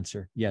is the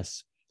answer.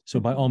 Yes. So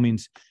by all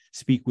means,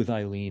 speak with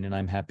Eileen, and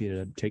I'm happy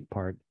to take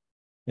part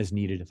as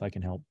needed if I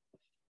can help.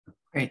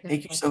 Great.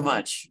 Thank you so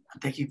much.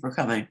 Thank you for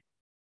coming.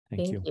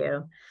 Thank you.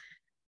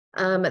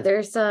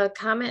 There's a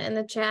comment in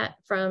the chat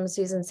from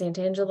Susan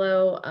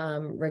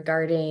Santangelo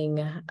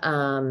regarding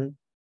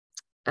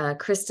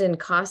Kristen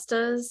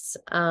Costa's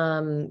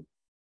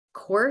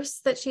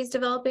course that she's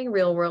developing,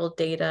 real world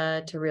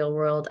data to real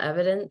world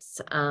evidence.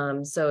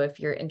 So if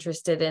you're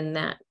interested in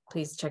that,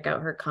 please check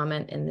out her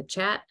comment in the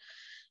chat.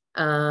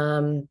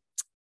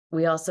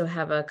 We also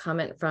have a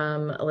comment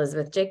from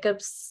Elizabeth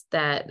Jacobs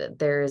that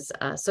there's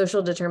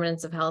social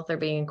determinants of health are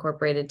being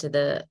incorporated to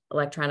the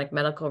electronic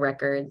medical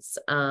records.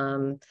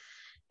 And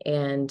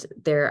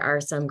there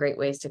are some great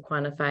ways to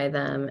quantify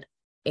them,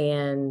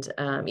 and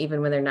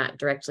even when they're not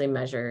directly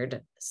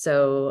measured.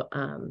 So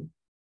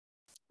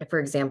for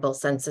example,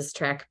 census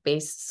tract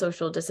based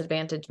social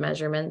disadvantage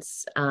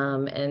measurements.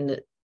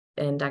 And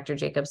Dr.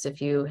 Jacobs,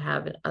 if you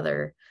have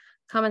other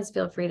comments,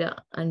 feel free to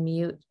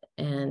unmute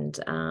and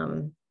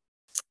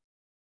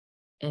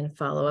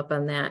follow up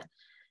on that.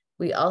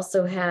 We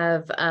also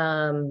have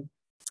a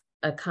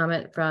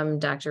comment from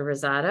Dr.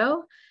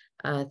 Rosado.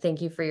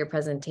 Thank you for your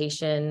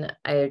presentation.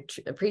 I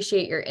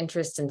appreciate your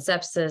interest in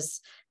sepsis.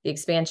 The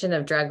expansion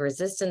of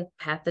drug-resistant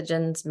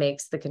pathogens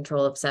makes the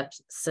control of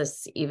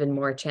sepsis even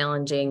more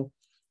challenging.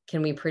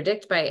 Can we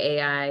predict by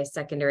AI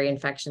secondary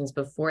infections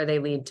before they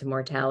lead to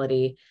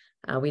mortality?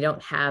 We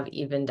don't have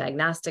even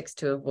diagnostics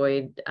to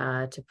avoid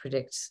to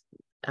predict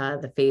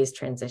the phase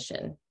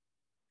transition.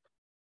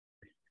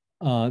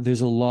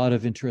 There's a lot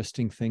of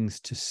interesting things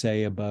to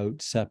say about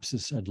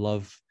sepsis. I'd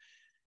love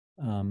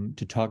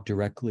to talk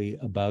directly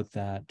about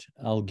that.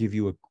 I'll give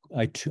you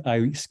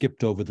I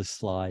skipped over the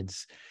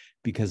slides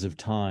because of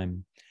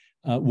time.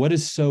 What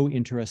is so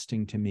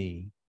interesting to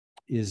me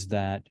is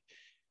that,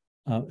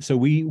 so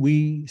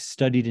we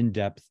studied in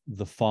depth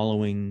the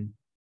following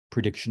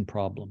prediction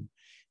problem.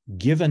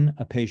 Given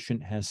a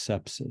patient has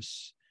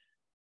sepsis,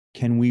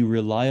 can we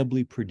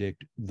reliably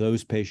predict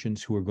those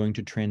patients who are going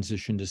to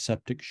transition to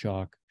septic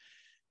shock,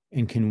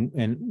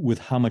 and with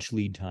how much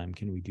lead time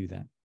can we do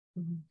that?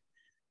 Mm-hmm.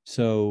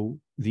 So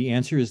the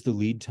answer is the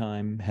lead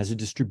time has a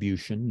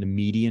distribution. The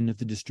median of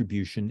the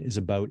distribution is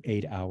about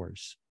 8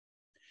 hours.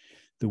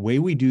 The way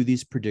we do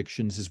these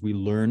predictions is we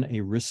learn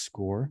a risk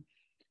score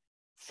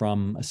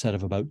from a set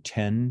of about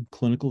 10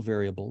 clinical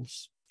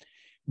variables.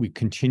 We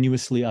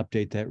continuously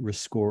update that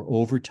risk score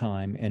over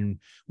time, and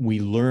we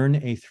learn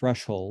a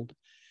threshold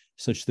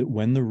such that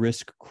when the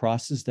risk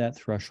crosses that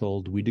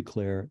threshold, we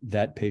declare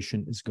that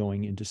patient is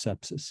going into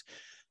sepsis.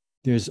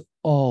 There's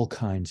all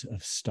kinds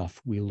of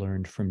stuff we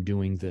learned from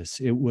doing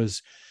this. It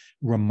was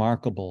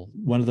remarkable.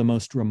 One of the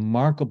most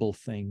remarkable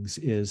things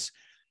is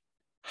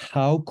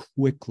how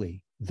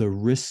quickly the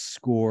risk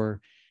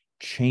score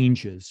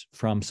changes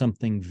from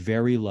something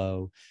very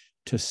low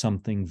to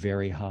something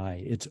very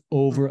high. It's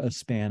over a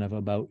span of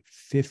about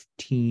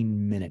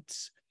 15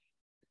 minutes.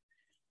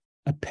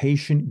 A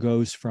patient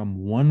goes from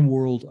one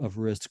world of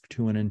risk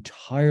to an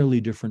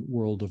entirely different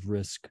world of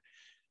risk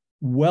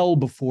well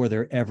before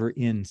they're ever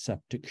in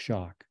septic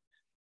shock.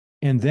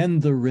 And then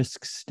the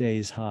risk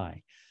stays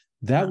high.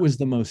 That was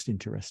the most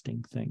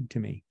interesting thing to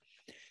me.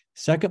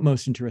 Second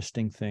most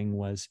interesting thing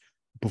was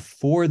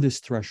before this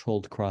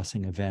threshold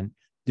crossing event,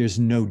 there's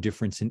no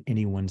difference in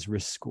anyone's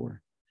risk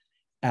score.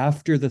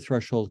 After the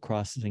threshold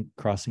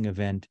crossing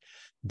event,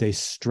 they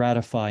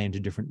stratify into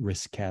different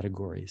risk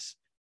categories.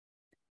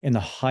 In the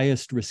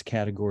highest risk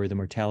category, the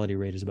mortality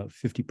rate is about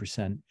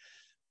 50%.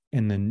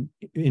 And the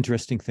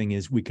interesting thing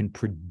is we can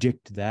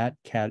predict that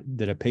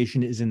a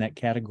patient is in that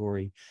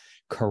category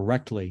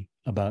correctly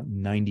about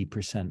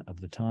 90%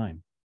 of the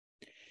time,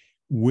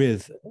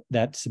 with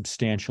that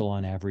substantial,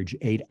 on average,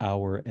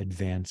 8-hour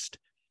advanced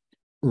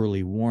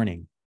early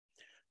warning.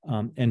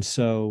 And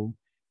so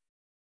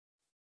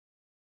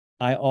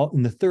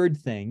and the third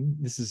thing,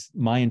 this is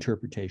my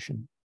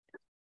interpretation,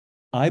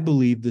 I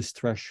believe this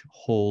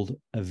threshold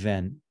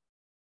event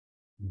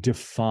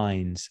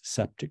defines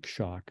septic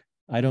shock.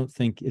 I don't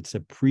think it's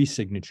a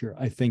pre-signature.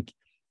 I think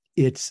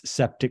it's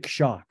septic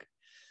shock,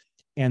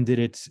 and that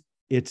it's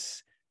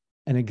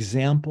an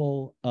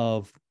example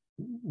of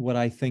what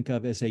I think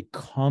of as a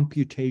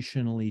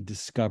computationally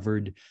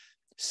discovered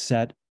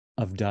set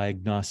of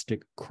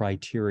diagnostic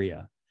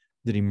criteria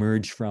that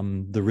emerge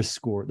from the risk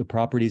score, the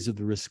properties of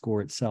the risk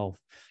score itself.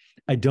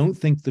 I don't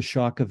think the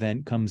shock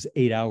event comes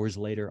 8 hours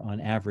later on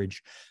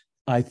average.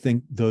 I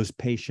think those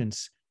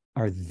patients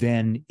are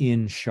then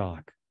in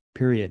shock,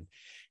 period.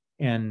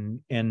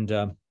 And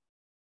so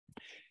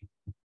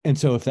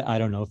I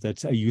don't know if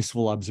that's a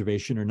useful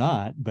observation or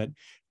not, but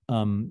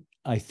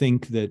I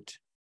think that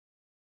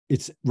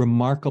it's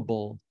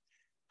remarkable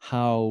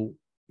how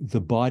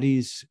the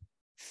body's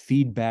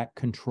feedback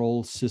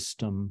control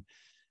system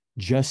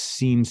just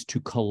seems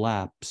to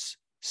collapse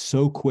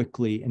so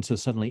quickly and so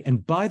suddenly.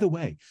 And by the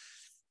way,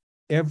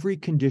 every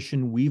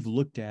condition we've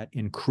looked at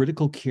in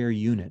critical care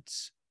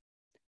units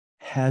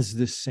has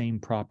this same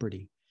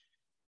property.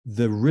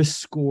 The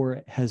risk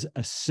score has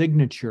a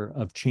signature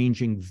of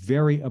changing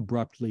very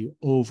abruptly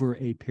over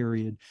a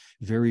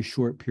very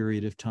short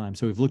period of time.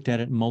 So we've looked at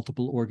it in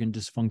multiple organ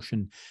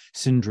dysfunction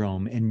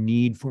syndrome and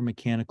need for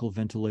mechanical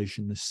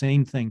ventilation, the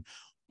same thing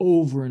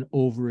over and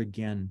over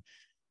again.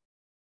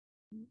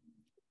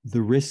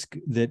 The risk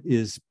that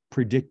is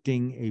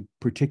predicting a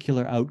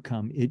particular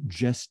outcome, it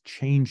just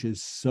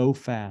changes so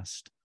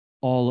fast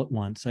all at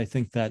once. I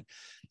think that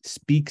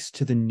speaks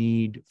to the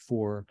need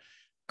for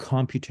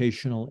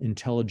computational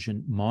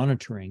intelligent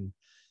monitoring,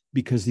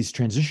 because these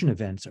transition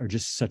events are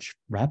just such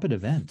rapid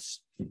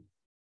events.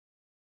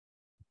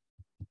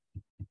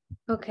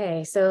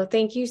 Okay, so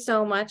thank you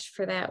so much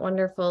for that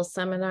wonderful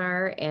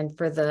seminar, and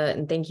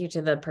thank you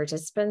to the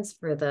participants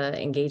for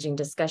the engaging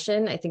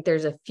discussion. I think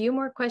there's a few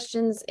more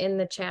questions in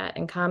the chat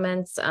and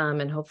comments,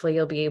 and hopefully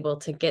you'll be able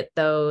to get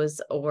those,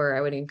 or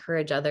I would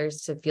encourage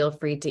others to feel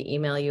free to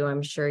email you.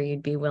 I'm sure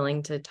you'd be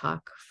willing to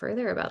talk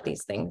further about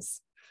these things.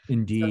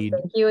 Indeed. So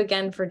thank you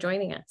again for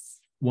joining us.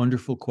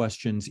 Wonderful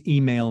questions.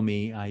 Email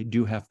me. I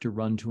do have to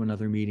run to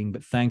another meeting,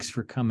 but thanks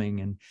for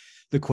coming. And